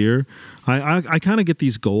 last year, I kind of get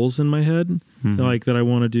these goals in my head, like that I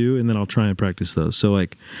want to do, and then I'll try and practice those. So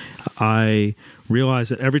like, I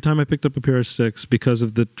realized that every time I picked up a pair of sticks, because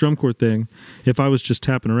of the drum corps thing, if I was just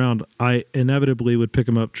tapping around, I inevitably would pick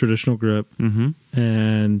them up traditional grip,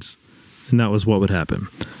 and that was what would happen.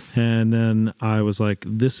 And then I was like,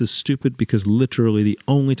 this is stupid, because literally the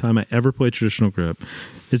only time I ever play traditional grip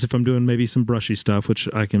is if I'm doing maybe some brushy stuff, which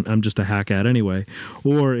I'm just a hack at anyway,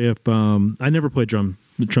 or if I never play drum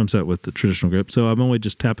set with the traditional grip, so I'm only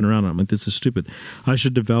just tapping around. I'm like, this is stupid. I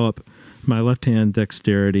should develop my left hand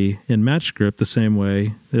dexterity in match grip the same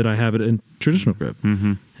way that I have it in traditional grip.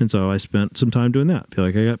 And so I spent some time doing that. I feel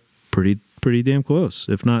like I got pretty damn close,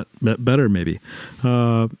 if not better maybe.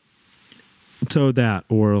 So that,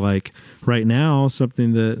 or like right now,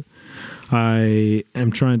 something that I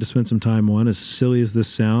am trying to spend some time on, as silly as this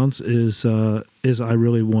sounds, is I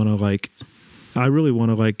really want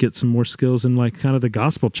to get some more skills in like kind of the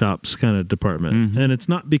gospel chops kind of department. And it's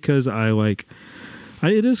not because it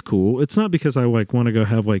is cool. It's not because I like want to go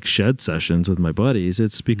have like shed sessions with my buddies.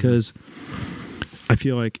 It's because I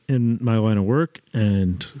feel like in my line of work,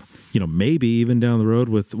 and you know, maybe even down the road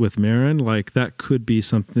with Marin, like that could be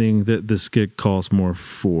something that this gig calls more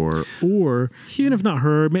for, or even if not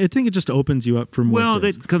her, I think it just opens you up for more. Well,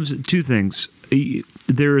 things. that comes to two things.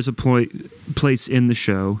 There is a place in the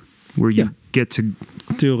show where you get to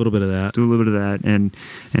do a little bit of that, and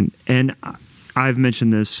I've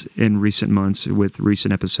mentioned this in recent months with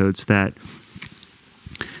recent episodes that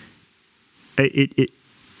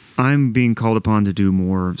I'm being called upon to do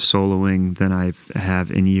more soloing than I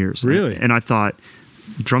have in years. Really? And I thought,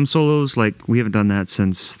 drum solos, like, we haven't done that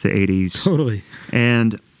since the 80s. Totally.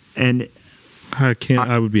 And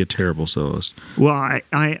I would be a terrible soloist. Well, I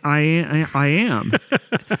am.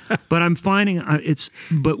 But I'm finding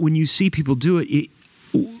but when you see people do it,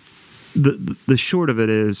 the short of it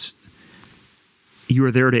is you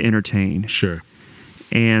are there to entertain. Sure.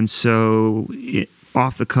 And so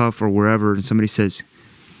off the cuff or wherever, and somebody says,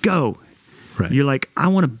 go. Right. You're like, I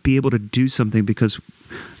want to be able to do something, because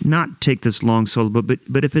not take this long solo,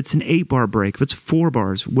 but if it's an 8-bar break, if it's 4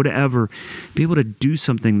 bars, whatever, be able to do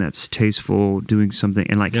something that's tasteful, doing something,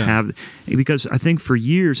 and like because I think for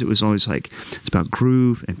years it was always like, it's about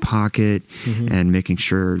groove and pocket and making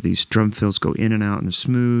sure these drum fills go in and out and they're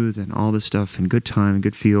smooth and all this stuff and good time and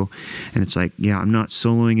good feel. And it's like, yeah, I'm not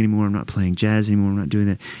soloing anymore. I'm not playing jazz anymore. I'm not doing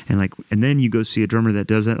that. And then you go see a drummer that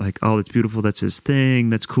does that, like, oh, it's beautiful. That's his thing.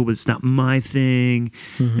 That's cool, but it's not my thing.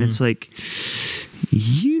 And it's like,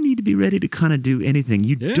 you need to be ready to kind of do anything.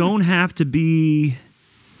 You don't have to be...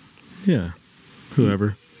 Yeah.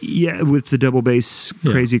 Whoever. Yeah, with the double bass,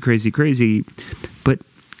 crazy. But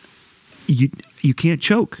you can't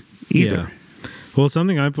choke either. Yeah. Well, it's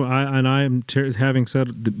something having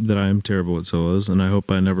said that I am terrible at solos, and I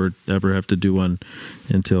hope I never ever have to do one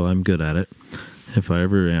until I'm good at it, if I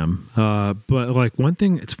ever am. But like one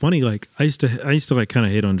thing, it's funny. Like I used to like kind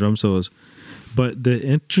of hate on drum solos. But the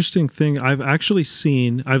interesting thing I've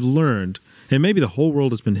learned, and maybe the whole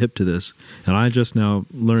world has been hip to this, and I just now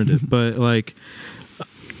learned it, but like,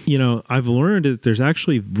 you know, I've learned that there's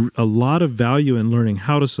actually a lot of value in learning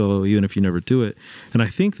how to solo, even if you never do it. And I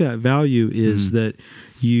think that value is that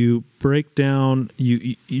you break down,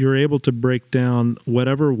 you're able to break down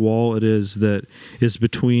whatever wall it is that is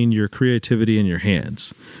between your creativity and your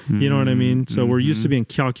hands. You know what I mean? So we're used to being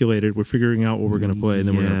calculated. We're figuring out what we're going to play, and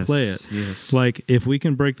then we're going to play it. Yes. Like, if we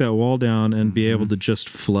can break that wall down and be able to just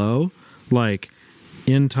flow, like,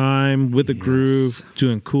 in time, with a groove,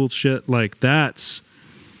 doing cool shit, like, that's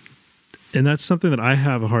something that I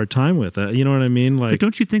have a hard time with. You know what I mean? Like, but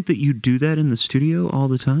don't you think that you do that in the studio all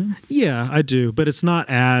the time? Yeah, I do. But it's not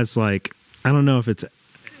as like, I don't know if it's,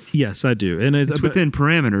 Yes, I do, and It's within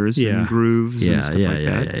parameters and grooves and stuff like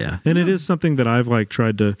that. Yeah. And it is something that I've like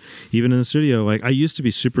tried to, even in the studio. Like I used to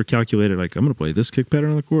be super calculated. Like I'm going to play this kick pattern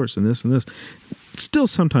on the chorus and this and this. Still,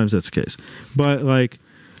 sometimes that's the case, but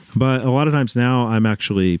a lot of times now I'm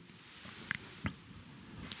actually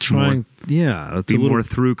trying. It's be a little more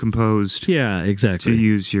through composed. Yeah, exactly. To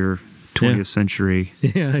use your 20th century.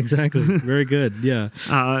 Yeah, exactly. Very good. Yeah.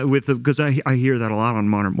 Because I hear that a lot on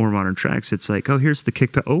more modern tracks. It's like, oh, here's the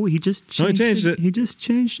kick. Oh, he just changed it. He just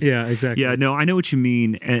changed it. Yeah, exactly. Yeah, no, I know what you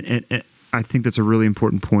mean, and I think that's a really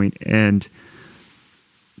important point. And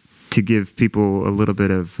to give people a little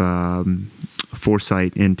bit of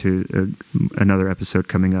foresight into another episode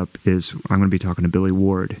coming up is I'm going to be talking to Billy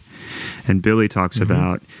Ward, and Billy talks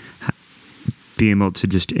about being able to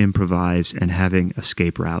just improvise and having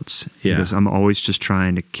escape routes. Yeah. Because I'm always just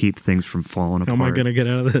trying to keep things from falling apart. How am I going to get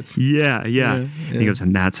out of this? Yeah. He goes,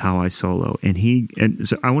 and that's how I solo. And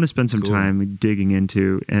so I want to spend some time digging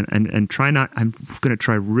into and try not. I'm going to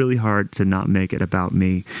try really hard to not make it about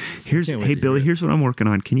me. Hey Billy, here's what I'm working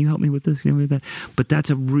on. Can you help me with this? Can you help me with that? But that's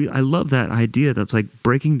I love that idea. That's like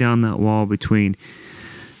breaking down that wall between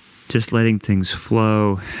just letting things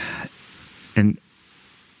flow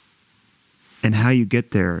and how you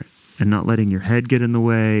get there and not letting your head get in the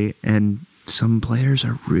way. And some players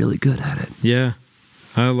are really good at it. Yeah.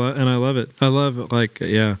 I love it. I love it. I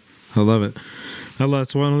love it.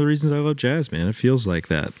 That's one of the reasons I love jazz, man. It feels like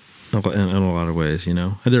that in a lot of ways, you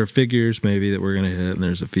know. There are figures maybe that we're going to hit, and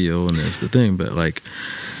there's a feel and there's the thing, but like...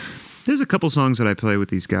 There's a couple songs that I play with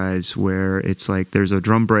these guys where it's like there's a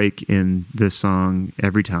drum break in this song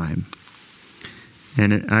every time.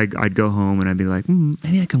 And I'd go home and I'd be like,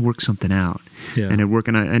 maybe I can work something out. Yeah. And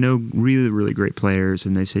I know really, really great players,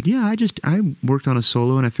 and they said, yeah, I worked on a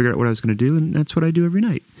solo and I figured out what I was going to do, and that's what I do every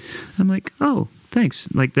night. I'm like, oh, thanks.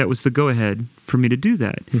 Like that was the go-ahead for me to do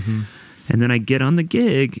that. Mm-hmm. And then I get on the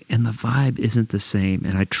gig and the vibe isn't the same,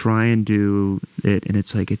 and I try and do it, and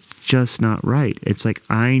it's like, it's just not right. It's like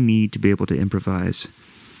I need to be able to improvise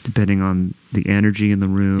depending on the energy in the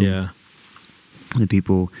room. Yeah. The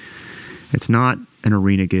people. It's not an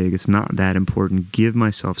arena gig. It's not that important. Give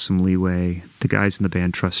myself some leeway. The guys in the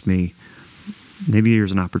band trust me. Maybe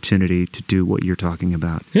here's an opportunity to do what you're talking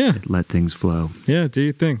about. Yeah. Let things flow. Yeah, do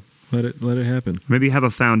your thing. Let it happen. Maybe have a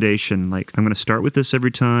foundation. Like, I'm going to start with this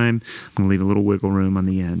every time. I'm going to leave a little wiggle room on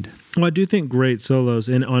the end. Well, I do think great solos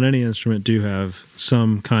on any instrument do have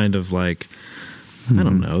some kind of like, I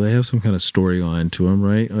don't know, they have some kind of storyline to them,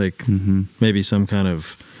 right? Like maybe some kind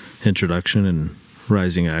of introduction and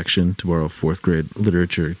rising action, to borrow fourth grade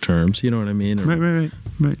literature terms. You know what I mean?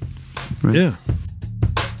 Right. Yeah.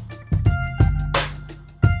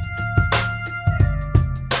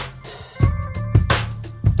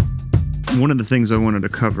 One of the things I wanted to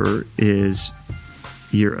cover is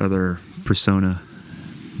your other persona,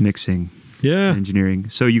 mixing, engineering.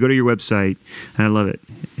 So you go to your website, and I love it.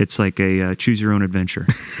 It's like a choose your own adventure.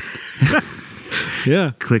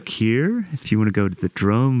 Yeah. Click here if you want to go to the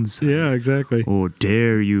drums. Yeah, exactly. Or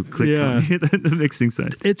dare you click on the mixing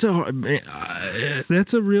side. It's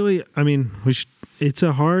it's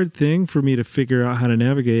a hard thing for me to figure out how to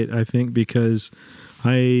navigate, I think, because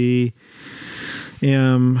I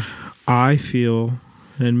feel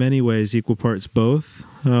in many ways equal parts both.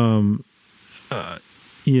 I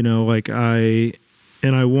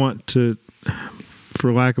want to,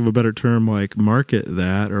 for lack of a better term, like market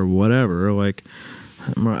that or whatever. Like,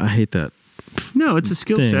 I hate that. No, it's a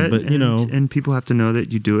skill set, but and people have to know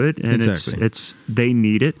that you do it, and exactly. it's they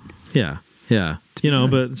need it. Yeah.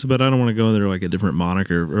 But I don't want to go under like a different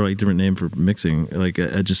moniker or like different name for mixing. Like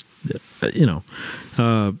I just,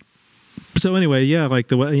 So anyway, yeah, like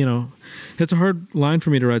the way, it's a hard line for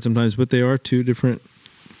me to ride sometimes, but they are two different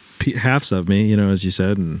halves of me, as you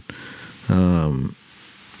said, and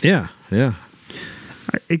yeah.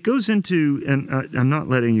 It goes into, and I'm not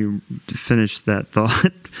letting you finish that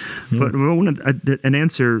thought, but an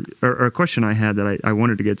answer or a question I had that I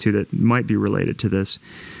wanted to get to that might be related to this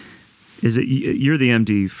is that you're the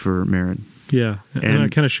MD for Maren. Yeah, and I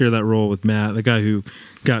kind of share that role with Matt, the guy who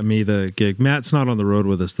got me the gig. Matt's not on the road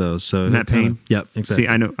with us, though. So Matt Payne? Yep, exactly. See,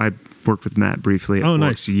 I know, I worked with Matt briefly at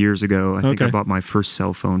Forks years ago. I think I bought my first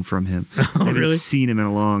cell phone from him. I haven't seen him in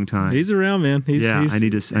a long time. He's around, man. I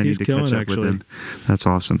need to catch up with him. That's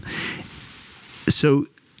awesome. So,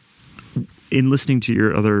 in listening to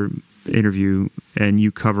your other interview, and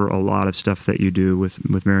you cover a lot of stuff that you do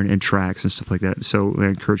with Maren and tracks and stuff like that. So I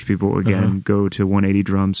encourage people again, go to 180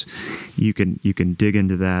 Drums. You can dig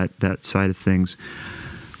into that side of things.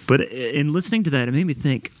 But in listening to that, it made me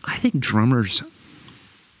think, I think drummers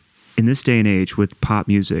in this day and age with pop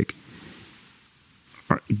music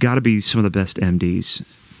got to be some of the best MDs,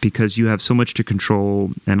 because you have so much to control,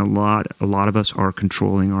 and a lot of us are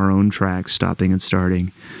controlling our own tracks, stopping and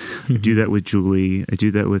starting. Mm-hmm. I do that with Julie. I do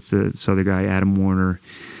that with this other guy, Adam Warner.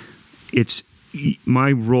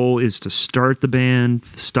 My role is to start the band,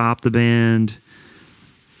 stop the band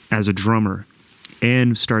as a drummer,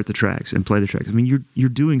 and start the tracks and play the tracks. I mean, you're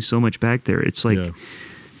doing so much back there. It's like,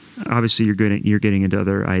 obviously you're getting into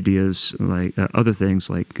other ideas, like other things,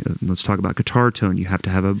 like let's talk about guitar tone. You have to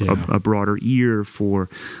have a broader ear for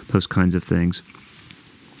those kinds of things.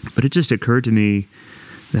 But it just occurred to me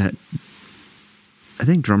that I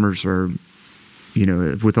think drummers are,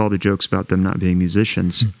 with all the jokes about them not being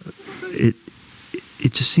musicians, it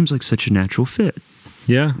just seems like such a natural fit.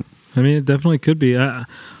 Yeah. I mean, it definitely could be. I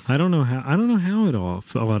don't know how it all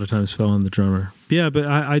a lot of times fell on the drummer. Yeah, but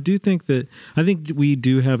I do think that we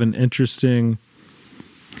do have an interesting.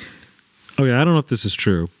 Okay, I don't know if this is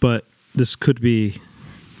true, but this could be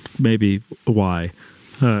maybe why,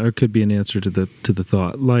 or it could be an answer to the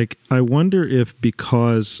thought. Like, I wonder if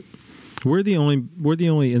because we're the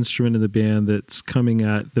only instrument in the band that's coming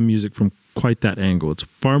at the music from quite that angle. It's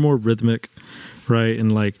far more rhythmic, right?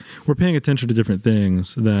 And like, we're paying attention to different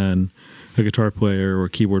things than a guitar player or a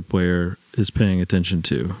keyboard player is paying attention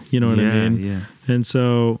to. You know what I mean? Yeah. And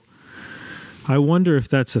so I wonder if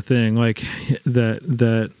that's a thing, like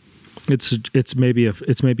that it's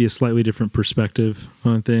maybe a slightly different perspective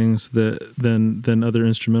on things than other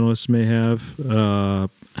instrumentalists may have. I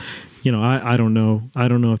don't know. I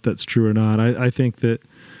don't know if that's true or not. I think that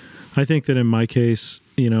in my case,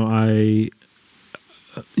 it's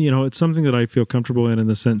something that I feel comfortable in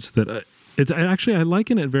the sense that I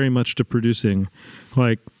liken it very much to producing.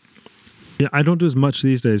 Like, I don't do as much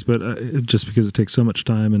these days, but just because it takes so much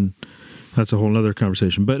time, and that's a whole other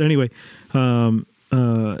conversation. But anyway, I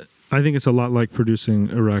think it's a lot like producing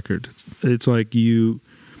a record. It's like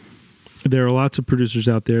there are lots of producers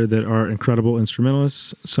out there that are incredible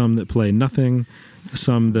instrumentalists, some that play nothing,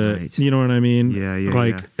 some that, right. You know what I mean?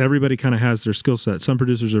 Yeah. Everybody kind of has their skill set. Some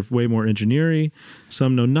producers are way more engineering,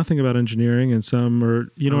 some know nothing about engineering, and some are,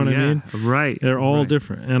 I mean? Right. They're all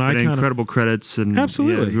different. And I kind of incredible credits and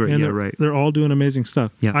absolutely. Right. They're all doing amazing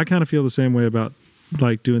stuff. Yeah. I kind of feel the same way about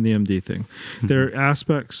like doing the MD thing. Mm-hmm. There are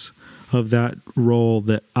aspects of that role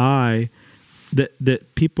that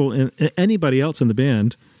that people in anybody else in the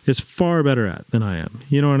band is far better at than I am.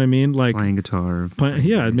 You know what I mean? Like playing guitar.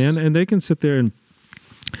 Yeah, man. And they can sit there and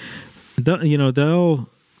they'll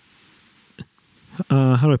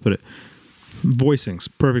how do I put it? Voicings,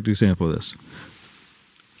 perfect example of this.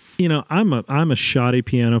 I'm a shoddy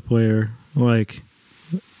piano player. Like,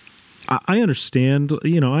 I understand,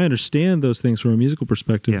 I understand those things from a musical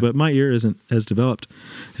perspective, but my ear isn't as developed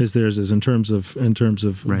as theirs is in terms of right.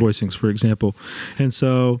 Voicings, for example. And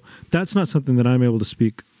so that's not something that I'm able to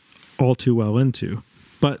speak all too well into.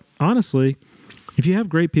 But honestly, if you have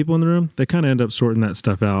great people in the room, they kind of end up sorting that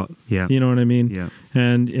stuff out. Yeah. You know what I mean? Yeah.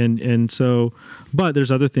 And so, but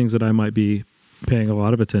there's other things that I might be paying a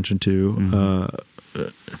lot of attention to,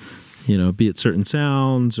 be it certain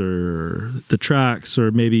sounds or the tracks,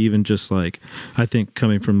 or maybe even just like, I think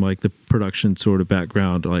coming from like the production sort of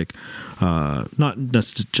background, like, not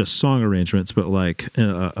just song arrangements, but like,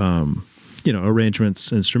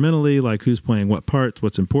 arrangements instrumentally, like who's playing what parts,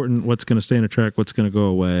 what's important, what's going to stay in a track, what's going to go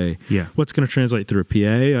away, what's going to translate through a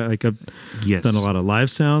PA. Like I've done a lot of live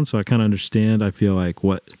sound, so I kind of understand. I feel like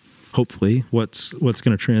hopefully what's going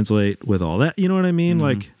to translate with all that. You know what I mean?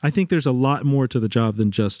 Mm-hmm. Like, I think there's a lot more to the job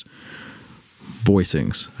than just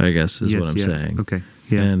voicings, I guess is what I'm saying. Okay.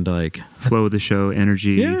 Yeah. And like flow of the show,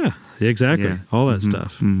 energy. Yeah, exactly. Yeah. All that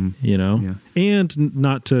stuff, and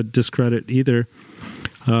not to discredit either.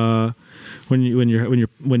 When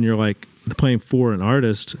you're like playing for an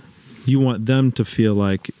artist, you want them to feel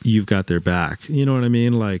like you've got their back. You know what I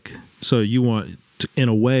mean? Like, so you want to, in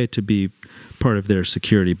a way, to be part of their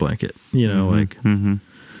security blanket.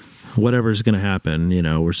 Whatever's going to happen.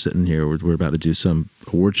 We're sitting here, we're about to do some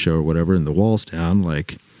award show or whatever, and the wall's down.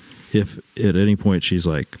 Like, if at any point she's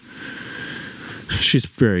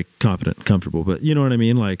very confident and comfortable, but you know what I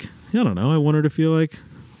mean? Like, I don't know. I want her to feel like,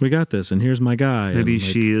 we got this, and here's my guy. Maybe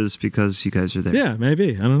she is because you guys are there. Yeah,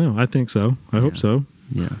 maybe. I don't know. I think so. I hope so.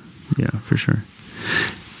 Yeah, for sure.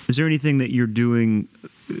 Is there anything that you're doing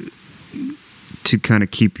to kind of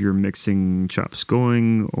keep your mixing chops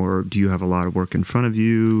going, or do you have a lot of work in front of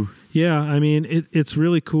you? Yeah, I mean, it's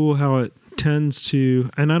really cool how it tends to,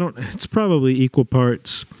 and it's probably equal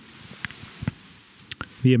parts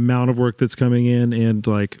the amount of work that's coming in and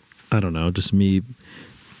like, I don't know, just me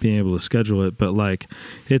being able to schedule it, but like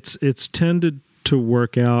it's tended to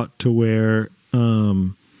work out to where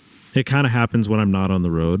it kind of happens when I'm not on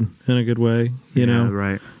the road in a good way, you know?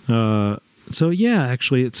 Right. So yeah,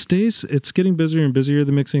 actually it's getting busier and busier,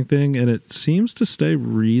 the mixing thing, and it seems to stay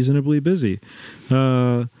reasonably busy.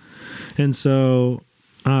 And so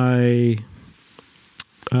I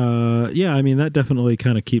mean, that definitely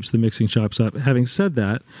kind of keeps the mixing chops up. Having said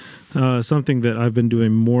that, something that I've been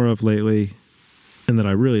doing more of lately and that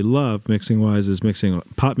I really love mixing-wise is mixing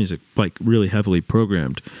pop music, like really heavily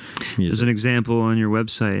programmed music. There's an example on your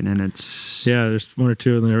website, and it's... Yeah, there's one or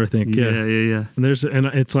two in there, I think. Yeah. And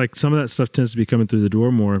it's like some of that stuff tends to be coming through the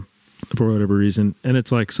door more for whatever reason, and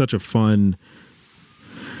it's like such a fun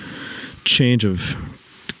change of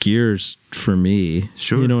gears for me.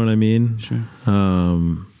 Sure. You know what I mean? Sure.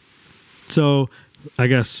 So I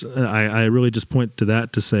guess I really just point to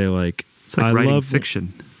that to say, like, It's like writing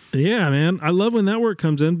fiction. Yeah, man. I love when that work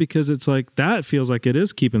comes in because it's like that feels like it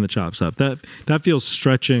is keeping the chops up. That feels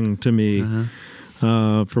stretching to me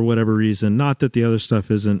for whatever reason. Not that the other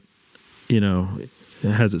stuff isn't, you know, it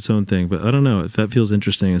has its own thing, but I don't know if that feels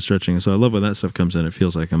interesting and stretching. So I love when that stuff comes in. It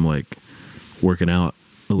feels like I'm like working out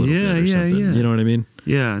a little bit or something. Yeah. You know what I mean?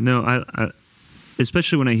 Yeah. No, I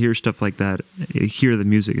especially when I hear stuff like that, I hear the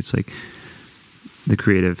music. It's like the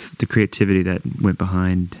creativity that went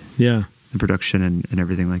behind. Yeah. The production and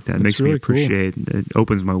everything like that. It That's makes really me appreciate it.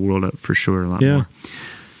 Opens my world up for sure a lot more.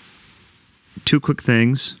 Two quick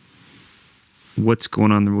things. What's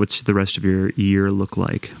going on? What's the rest of your year look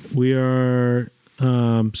like? We are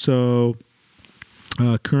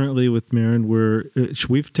currently with Maren,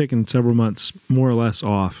 we've taken several months more or less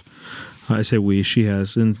off. I say we, she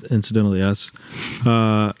has, incidentally us.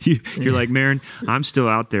 You're like, Maren, I'm still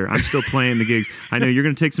out there. I'm still playing the gigs. I know you're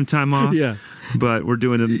going to take some time off. Yeah. But we're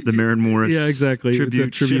doing the Maren Morris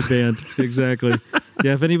tribute band. Exactly.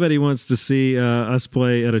 Yeah, if anybody wants to see us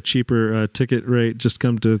play at a cheaper ticket rate, just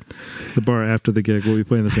come to the bar after the gig. We'll be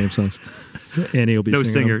playing the same songs. Annie will be no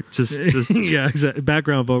singing singer. Just yeah, exactly.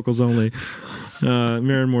 Background vocals only.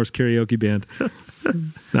 Maren Moore's karaoke band.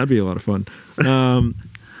 That'd be a lot of fun.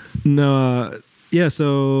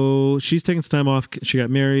 So she's taking some time off. She got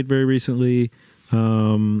married very recently.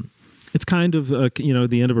 It's kind of, the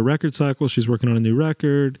end of a record cycle. She's working on a new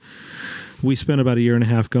record. We spent about a year and a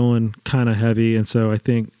half going kind of heavy. And so I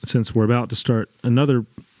think since we're about to start another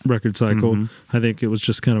record cycle, I think it was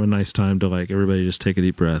just kind of a nice time to like everybody just take a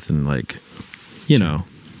deep breath and like,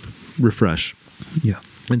 refresh. Yeah.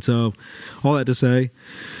 And so all that to say,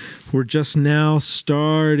 we're just now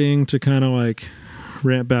starting to kind of like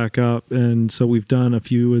ramp back up. And so we've done a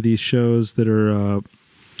few of these shows that are,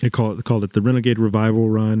 they called it the Renegade Revival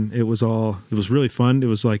Run. It was really fun. It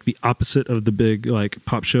was like the opposite of the big like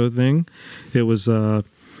pop show thing. It was no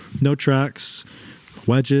tracks,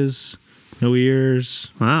 wedges, no ears.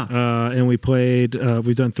 Wow. And we played,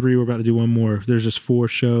 we've done 3, we're about to do one more. There's just 4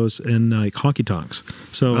 shows in like honky tonks.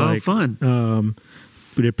 So fun.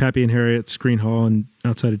 We did Pappy and Harriet's Green Hall and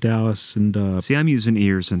outside of Dallas. And see, I'm using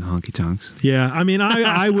ears and honky tonks. Yeah, I mean,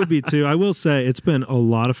 I would be too. I will say it's been a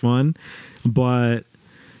lot of fun, but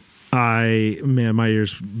my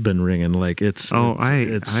ears been ringing. Like it's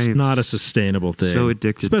not a sustainable thing. So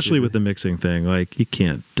addicted, especially with the mixing thing. Like you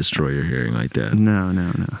can't destroy your hearing like that.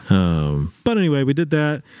 No. But anyway, we did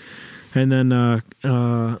that, and then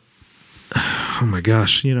oh my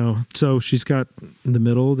gosh, so she's got The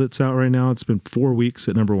Middle that's out right now. It's been 4 weeks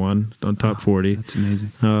at number 1 on top 40. That's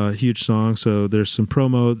amazing. Huge song. So there's some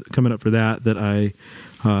promo coming up for that I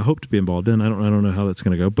hope to be involved in. I don't know how that's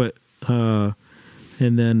going to go, but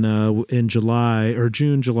and then in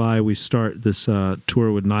June, July, we start this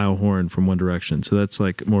tour with Niall Horan from One Direction. So that's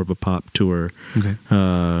like more of a pop tour. Okay.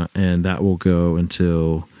 And that will go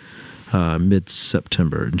until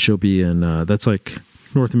mid-September. And she'll be in, that's like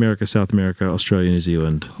North America, South America, Australia, New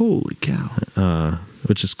Zealand. Holy cow.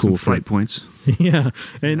 Which is cool. Some flight points. Yeah.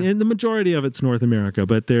 And the majority of it's North America,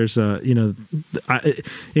 but there's, in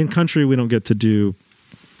country, we don't get to do,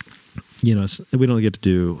 we don't get to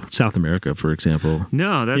do South America, for example.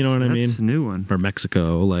 No, that's, I mean? That's a new one. Or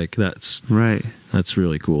Mexico, like that's right. That's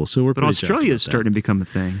really cool. So we're. But Australia is starting to become a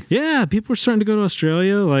thing. Yeah, people are starting to go to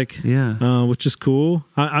Australia, like which is cool.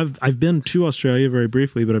 I've been to Australia very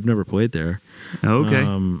briefly, but I've never played there. Okay.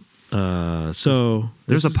 So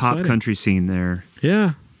there's a pop country scene there.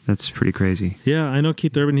 Yeah. That's pretty crazy. Yeah, I know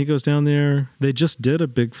Keith Urban. He goes down there. They just did a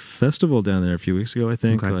big festival down there a few weeks ago, I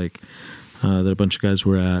think. Okay. Like that a bunch of guys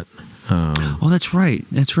were at. That's right.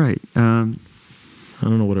 That's right. I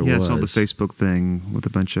don't know what it was. Yeah, I saw the Facebook thing with a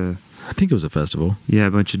bunch of... I think it was a festival. Yeah,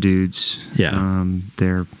 a bunch of dudes. Yeah.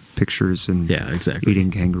 Their pictures and exactly. Eating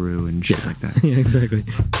kangaroo and shit like that. Yeah, exactly.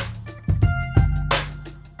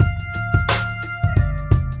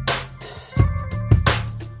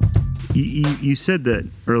 You said that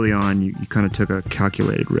early on you kind of took a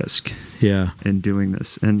calculated risk Yeah. in doing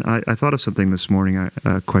this. And I thought of something this morning,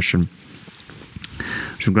 a question,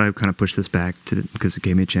 which I'm glad I kind of pushed this back because it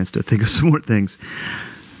gave me a chance to think of some more things.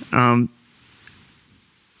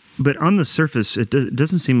 But on the surface, it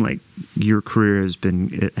doesn't seem like your career has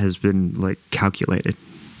been like calculated.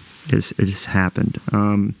 It just happened.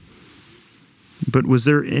 But was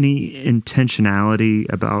there any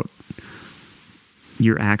intentionality about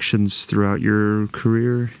your actions throughout your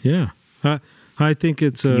career? Yeah. I think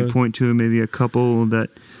it's Can you point to maybe a couple that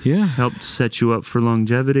helped set you up for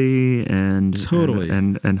longevity and Totally.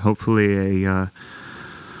 and hopefully a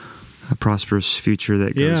prosperous future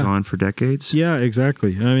that goes on for decades? Yeah,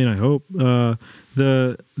 exactly. I mean, I hope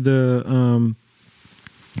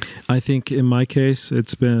I think in my case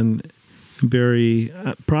it's been very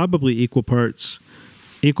probably equal parts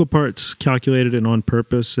calculated and on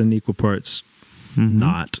purpose, and equal parts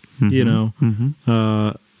not. You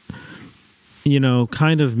know,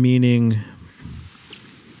 kind of meaning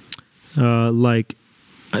I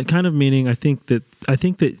think that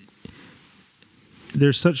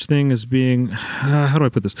there's such thing as being, how do I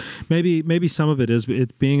put this? Maybe some of it is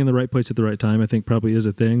it's being in the right place at the right time. I think probably is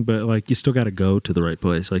a thing, but like you still got to go to the right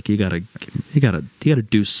place. Like you got to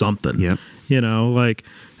do something. Yep. You know, like,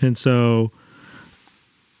 and so,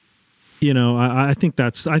 you know, I think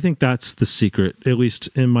that's the secret. At least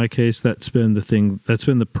in my case, that's been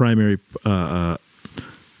the primary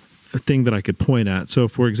thing that I could point at. So,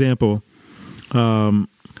 for example,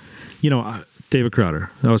 you know, David Crowder.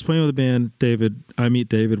 I was playing with a band. I meet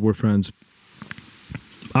David. We're friends.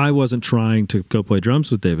 I wasn't trying to go play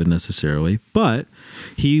drums with David necessarily, but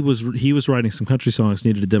he was writing some country songs,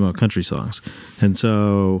 needed to demo country songs, and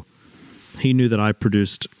so he knew that I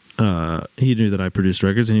produced. He knew that I produced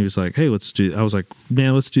records, and he was like, "Hey, let's do." I was like,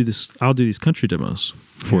 "Man, let's do this. I'll do these country demos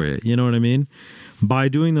for you." You know what I mean? By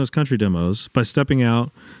doing those country demos, by stepping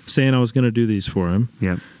out, saying I was going to do these for him.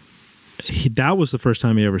 Yeah. That was the first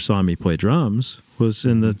time he ever saw me play drums, was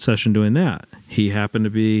in the session doing that. He happened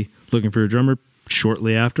to be looking for a drummer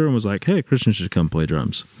shortly after and was like, "Hey, Christian should come play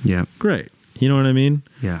drums." Yeah. Great. You know what I mean?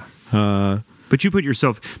 Yeah. But you put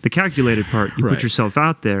yourself, the calculated part, you Right. put yourself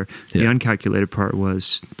out there. The Yeah. uncalculated part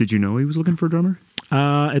was, did you know he was looking for a drummer?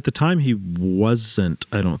 At the time, he wasn't,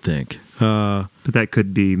 I don't think. But that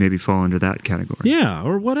could be maybe fall under that category. Yeah,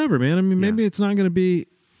 or whatever, man. I mean, maybe it's not going to be.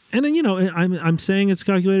 And then, you know, I'm saying it's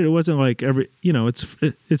calculated. It wasn't like every, you know, it's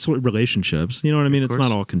relationships. You know what I mean? It's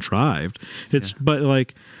not all contrived.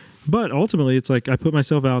 But ultimately, it's like I put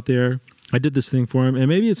myself out there. I did this thing for him, and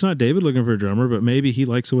maybe it's not David looking for a drummer, but maybe he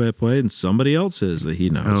likes the way I play, and somebody else is that he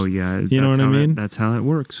knows. Oh yeah, you know what I mean? That's how it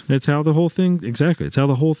works. It's how the whole thing It's how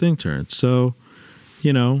the whole thing turns. So,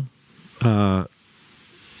 you know, I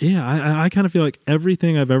kind of feel like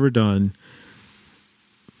everything I've ever done,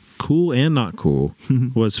 cool and not cool,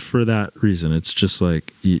 was for that reason. It's just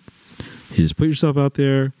like you just put yourself out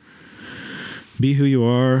there, be who you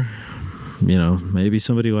are. You know, maybe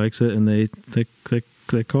somebody likes it and they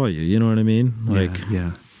call you. You know what I mean? Like,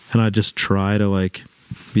 yeah. And I just try to like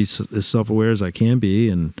be as self-aware as I can be,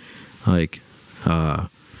 and like I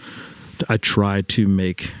try to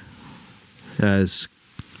make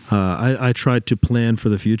I tried to plan for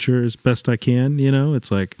the future as best I can. You know,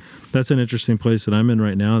 it's like that's an interesting place that I'm in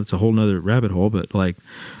right now. It's a whole nother rabbit hole, but like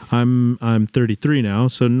I'm 33 now,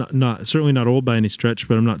 so not certainly not old by any stretch,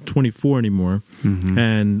 but I'm not 24 anymore. Mm-hmm.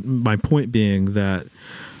 And my point being that,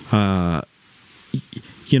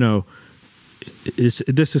 you know,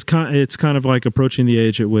 it's kind of like approaching the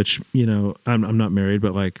age at which, you know, I'm not married,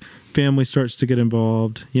 but like family starts to get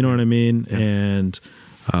involved. You know what I mean? Yeah. And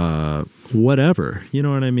whatever, you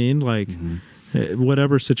know what I mean? Like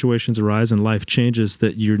whatever situations arise and life changes,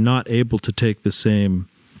 that you're not able to take the same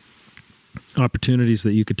opportunities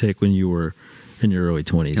that you could take when you were in your early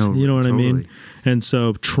 20s. Oh, you know what totally. I mean? And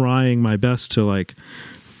so trying my best to like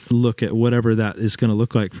look at whatever that is going to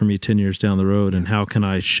look like for me 10 years down the road, and how can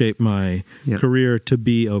I shape my career to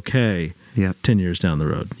be okay 10 years down the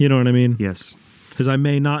road. You know what I mean? Yes. Because I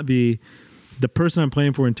may not be, the person I'm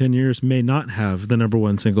playing for in 10 years may not have the number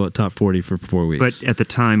one single at top 40 for 4 weeks. But at the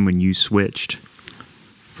time when you switched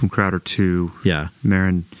from Crowder to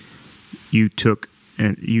Marin, you took,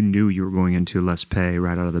 and you knew you were going into less pay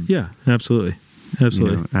right out of the... Yeah, absolutely.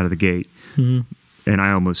 Absolutely. You know, out of the gate. Mm-hmm. And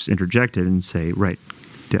I almost interjected and say, right,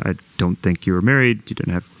 I don't think you were married. You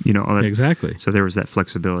didn't have, you know, all that. Exactly. So there was that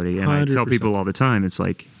flexibility. And 100%. I tell people all the time, it's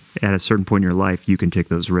like at a certain point in your life, you can take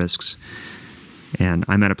those risks. And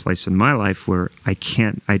I'm at a place in my life where I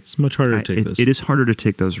can't. It's much harder to take those. It is harder to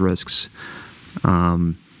take those risks.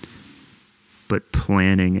 But but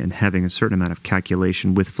planning and having a certain amount of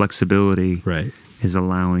calculation with flexibility Right. is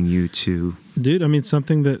allowing you to. Dude, I mean,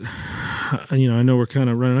 something that, I know we're kind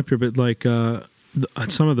of running up here, but like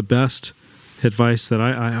some of the best advice that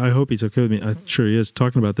I hope he's okay with me. I'm sure he is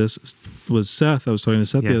talking about this was Seth. I was talking to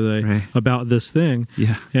Seth the other day right. about this thing.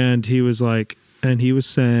 Yeah. And he was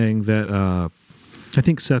saying that, I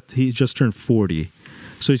think Seth, he just turned 40.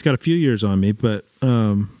 So he's got a few years on me, but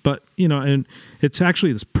and it's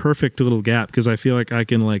actually this perfect little gap because I feel like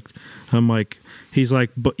he's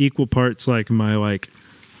like equal parts like my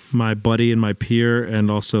buddy and my peer,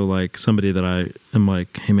 and also like somebody that I am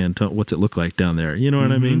like, hey man, what's it look like down there? You know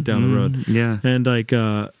what I mean? Down the road. Yeah. And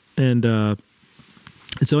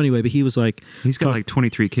so anyway, but he was like, he's got like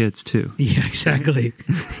 23 kids too. Yeah, exactly.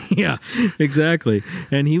 Yeah, exactly.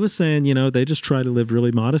 And he was saying, they just try to live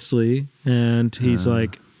really modestly. And he's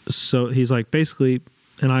like, basically,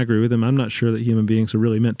 and I agree with him. I'm not sure that human beings are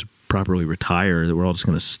really meant to properly retire, that we're all just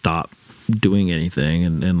going to stop doing anything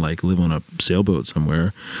and like live on a sailboat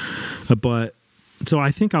somewhere. But so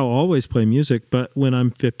I think I'll always play music, but when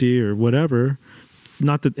I'm 50 or whatever,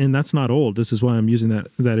 not that, and that's not old. This is why I'm using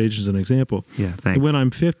that age as an example. Yeah, thanks. When I'm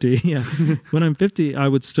 50, when I'm 50, I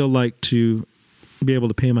would still like to be able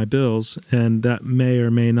to pay my bills, and that may or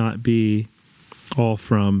may not be all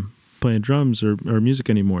from playing drums or music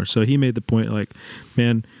anymore. So he made the point, like,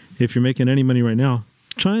 man, if you're making any money right now,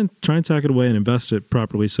 try and tack it away and invest it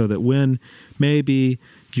properly, so that when maybe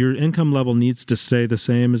your income level needs to stay the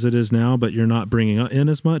same as it is now, but you're not bringing in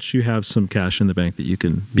as much, you have some cash in the bank that you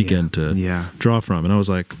can begin to draw from. And I was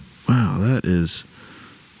like, wow, that is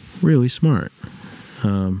really smart.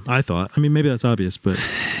 I thought. I mean, maybe that's obvious, but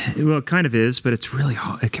well, it kind of is, but it's really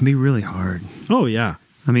hard. It can be really hard. Oh yeah.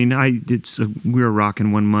 I mean, we were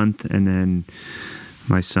rocking 1 month, and then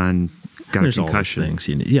my son got a concussion. All things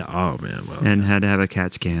you need. Yeah. Oh man. Well, and had to have a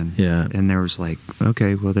CAT scan. Yeah. And there was like,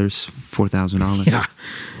 okay, well, there's $4,000.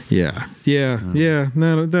 Yeah.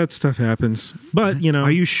 No, that stuff happens. But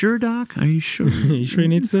are you sure, Doc? Are you sure? You sure he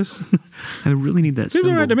needs this? I really need that. Seems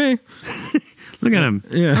all right to me. Look at him.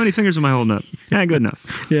 Yeah. How many fingers am I holding up? Yeah, good enough.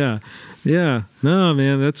 Yeah. No,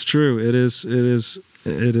 man, that's true. It is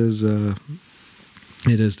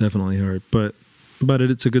definitely hard, but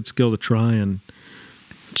it's a good skill to try and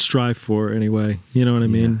strive for anyway. You know what I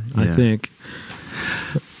mean? Yeah. I think.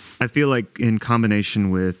 I feel like in combination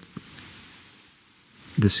with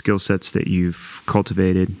the skill sets that you've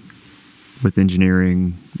cultivated with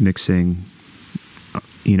engineering, mixing,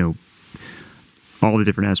 all the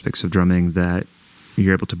different aspects of drumming that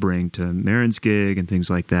you're able to bring to Marin's gig and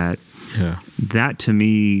things like that. Yeah. That to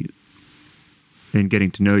me, in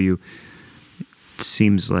getting to know you,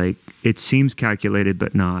 seems calculated,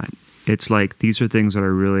 but not. It's like, these are things that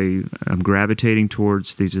I'm gravitating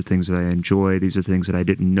towards. These are things that I enjoy. These are things that I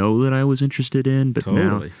didn't know that I was interested in, but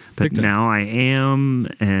now I am.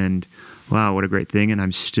 And wow, what a great thing. And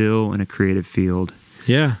I'm still in a creative field.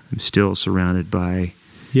 Yeah. I'm still surrounded by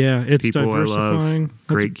it's people diversifying. I love,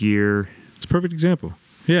 great gear. It's a perfect example.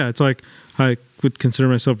 Yeah. It's like, I would consider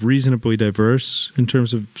myself reasonably diverse in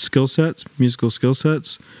terms of skill sets, musical skill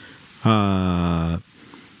sets.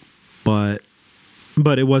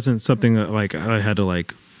 But it wasn't something that like I had to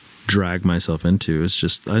like drag myself into. It's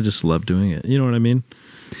just, I just love doing it. You know what I mean?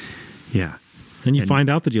 Yeah. And you find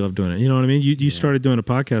out that you love doing it. You know what I mean? You started doing a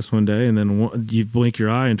podcast one day, and then you blink your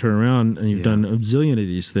eye and turn around, and you've done a zillion of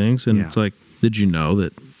these things. And it's like, did you know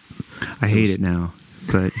that? I hate it now,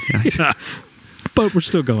 but but we're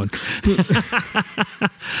still going.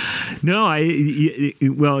 No,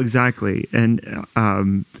 well, exactly. And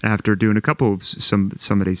after doing a couple,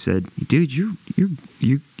 somebody said, "Dude,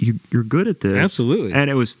 you're good at this." Absolutely. And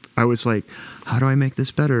I was like, "How do I make this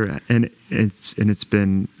better?" And it's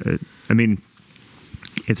been, I mean,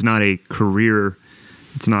 it's not a career,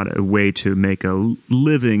 it's not a way to make a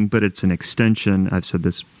living, but it's an extension. I've said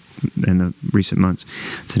this in the recent months.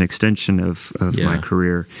 It's an extension of my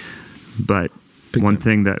career, but. One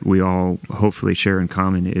thing that we all hopefully share in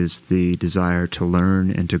common is the desire to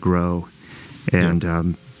learn and to grow.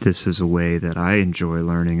 And this is a way that I enjoy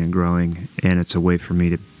learning and growing, and it's a way for me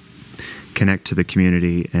to connect to the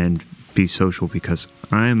community and be social, because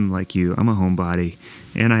I'm like you, I'm a homebody,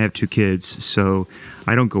 and I have 2 kids, so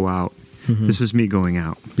I don't go out. Mm-hmm. This is me going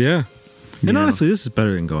out. Yeah. And honestly, this is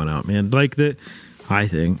better than going out, man. Like I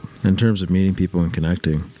think, in terms of meeting people and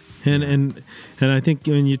connecting. And I think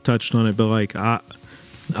when you touched on it, but like I'll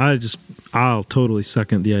totally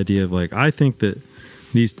second the idea of like, I think that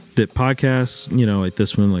that podcasts, like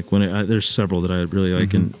this one, like when there's several that I really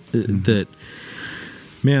like, and that,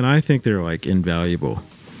 man, I think they're like invaluable.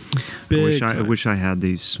 I wish I had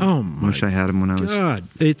these. Oh my! I wish I had them when I was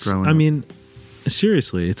growing up.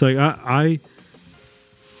 seriously, it's like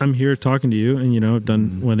I'm here talking to you, and I've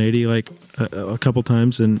done 180 like a couple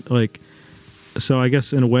times, and like, so I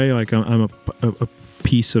guess in a way, like I'm a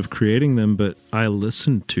piece of creating them, but I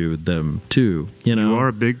listen to them too. You are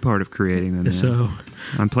a big part of creating them. Man. So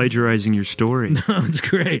I'm plagiarizing your story. No, it's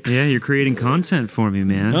great. Yeah, you're creating content for me,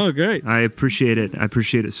 man. Oh, great. I appreciate it. I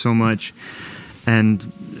appreciate it so much. And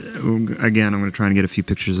again, I'm going to try and get a few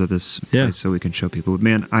pictures of this place so we can show people. But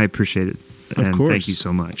man, I appreciate it. Of course. Thank you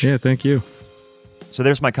so much. Yeah, thank you. So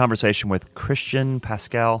there's my conversation with Christian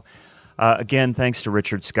Pascal. Again, thanks to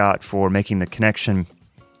Richard Scott for making the connection.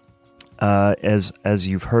 As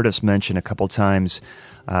you've heard us mention a couple times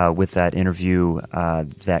with that interview,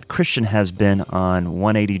 that Christian has been on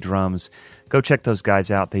 180 Drums. Go check those guys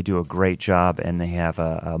out. They do a great job, and they have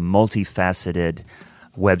a multifaceted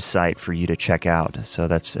website for you to check out. So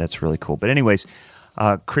that's really cool. But anyways,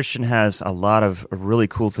 Christian has a lot of really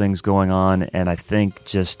cool things going on, and I think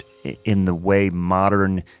just in the way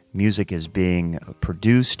modern music is being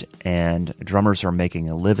produced and drummers are making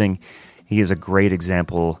a living, he is a great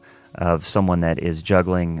example of someone that is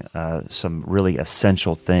juggling some really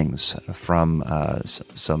essential things, from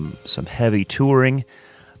some heavy touring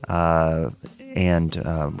and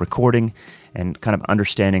recording, and kind of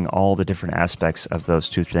understanding all the different aspects of those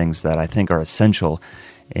two things that I think are essential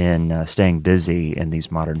in staying busy in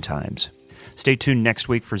these modern times. Stay tuned next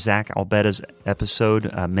week for Zach Albeda's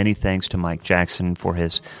episode. Many thanks to Mike Jackson for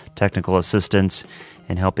his technical assistance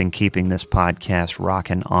in helping keeping this podcast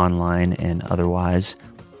rocking online and otherwise.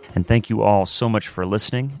 And thank you all so much for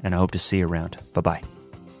listening, and I hope to see you around. Bye-bye.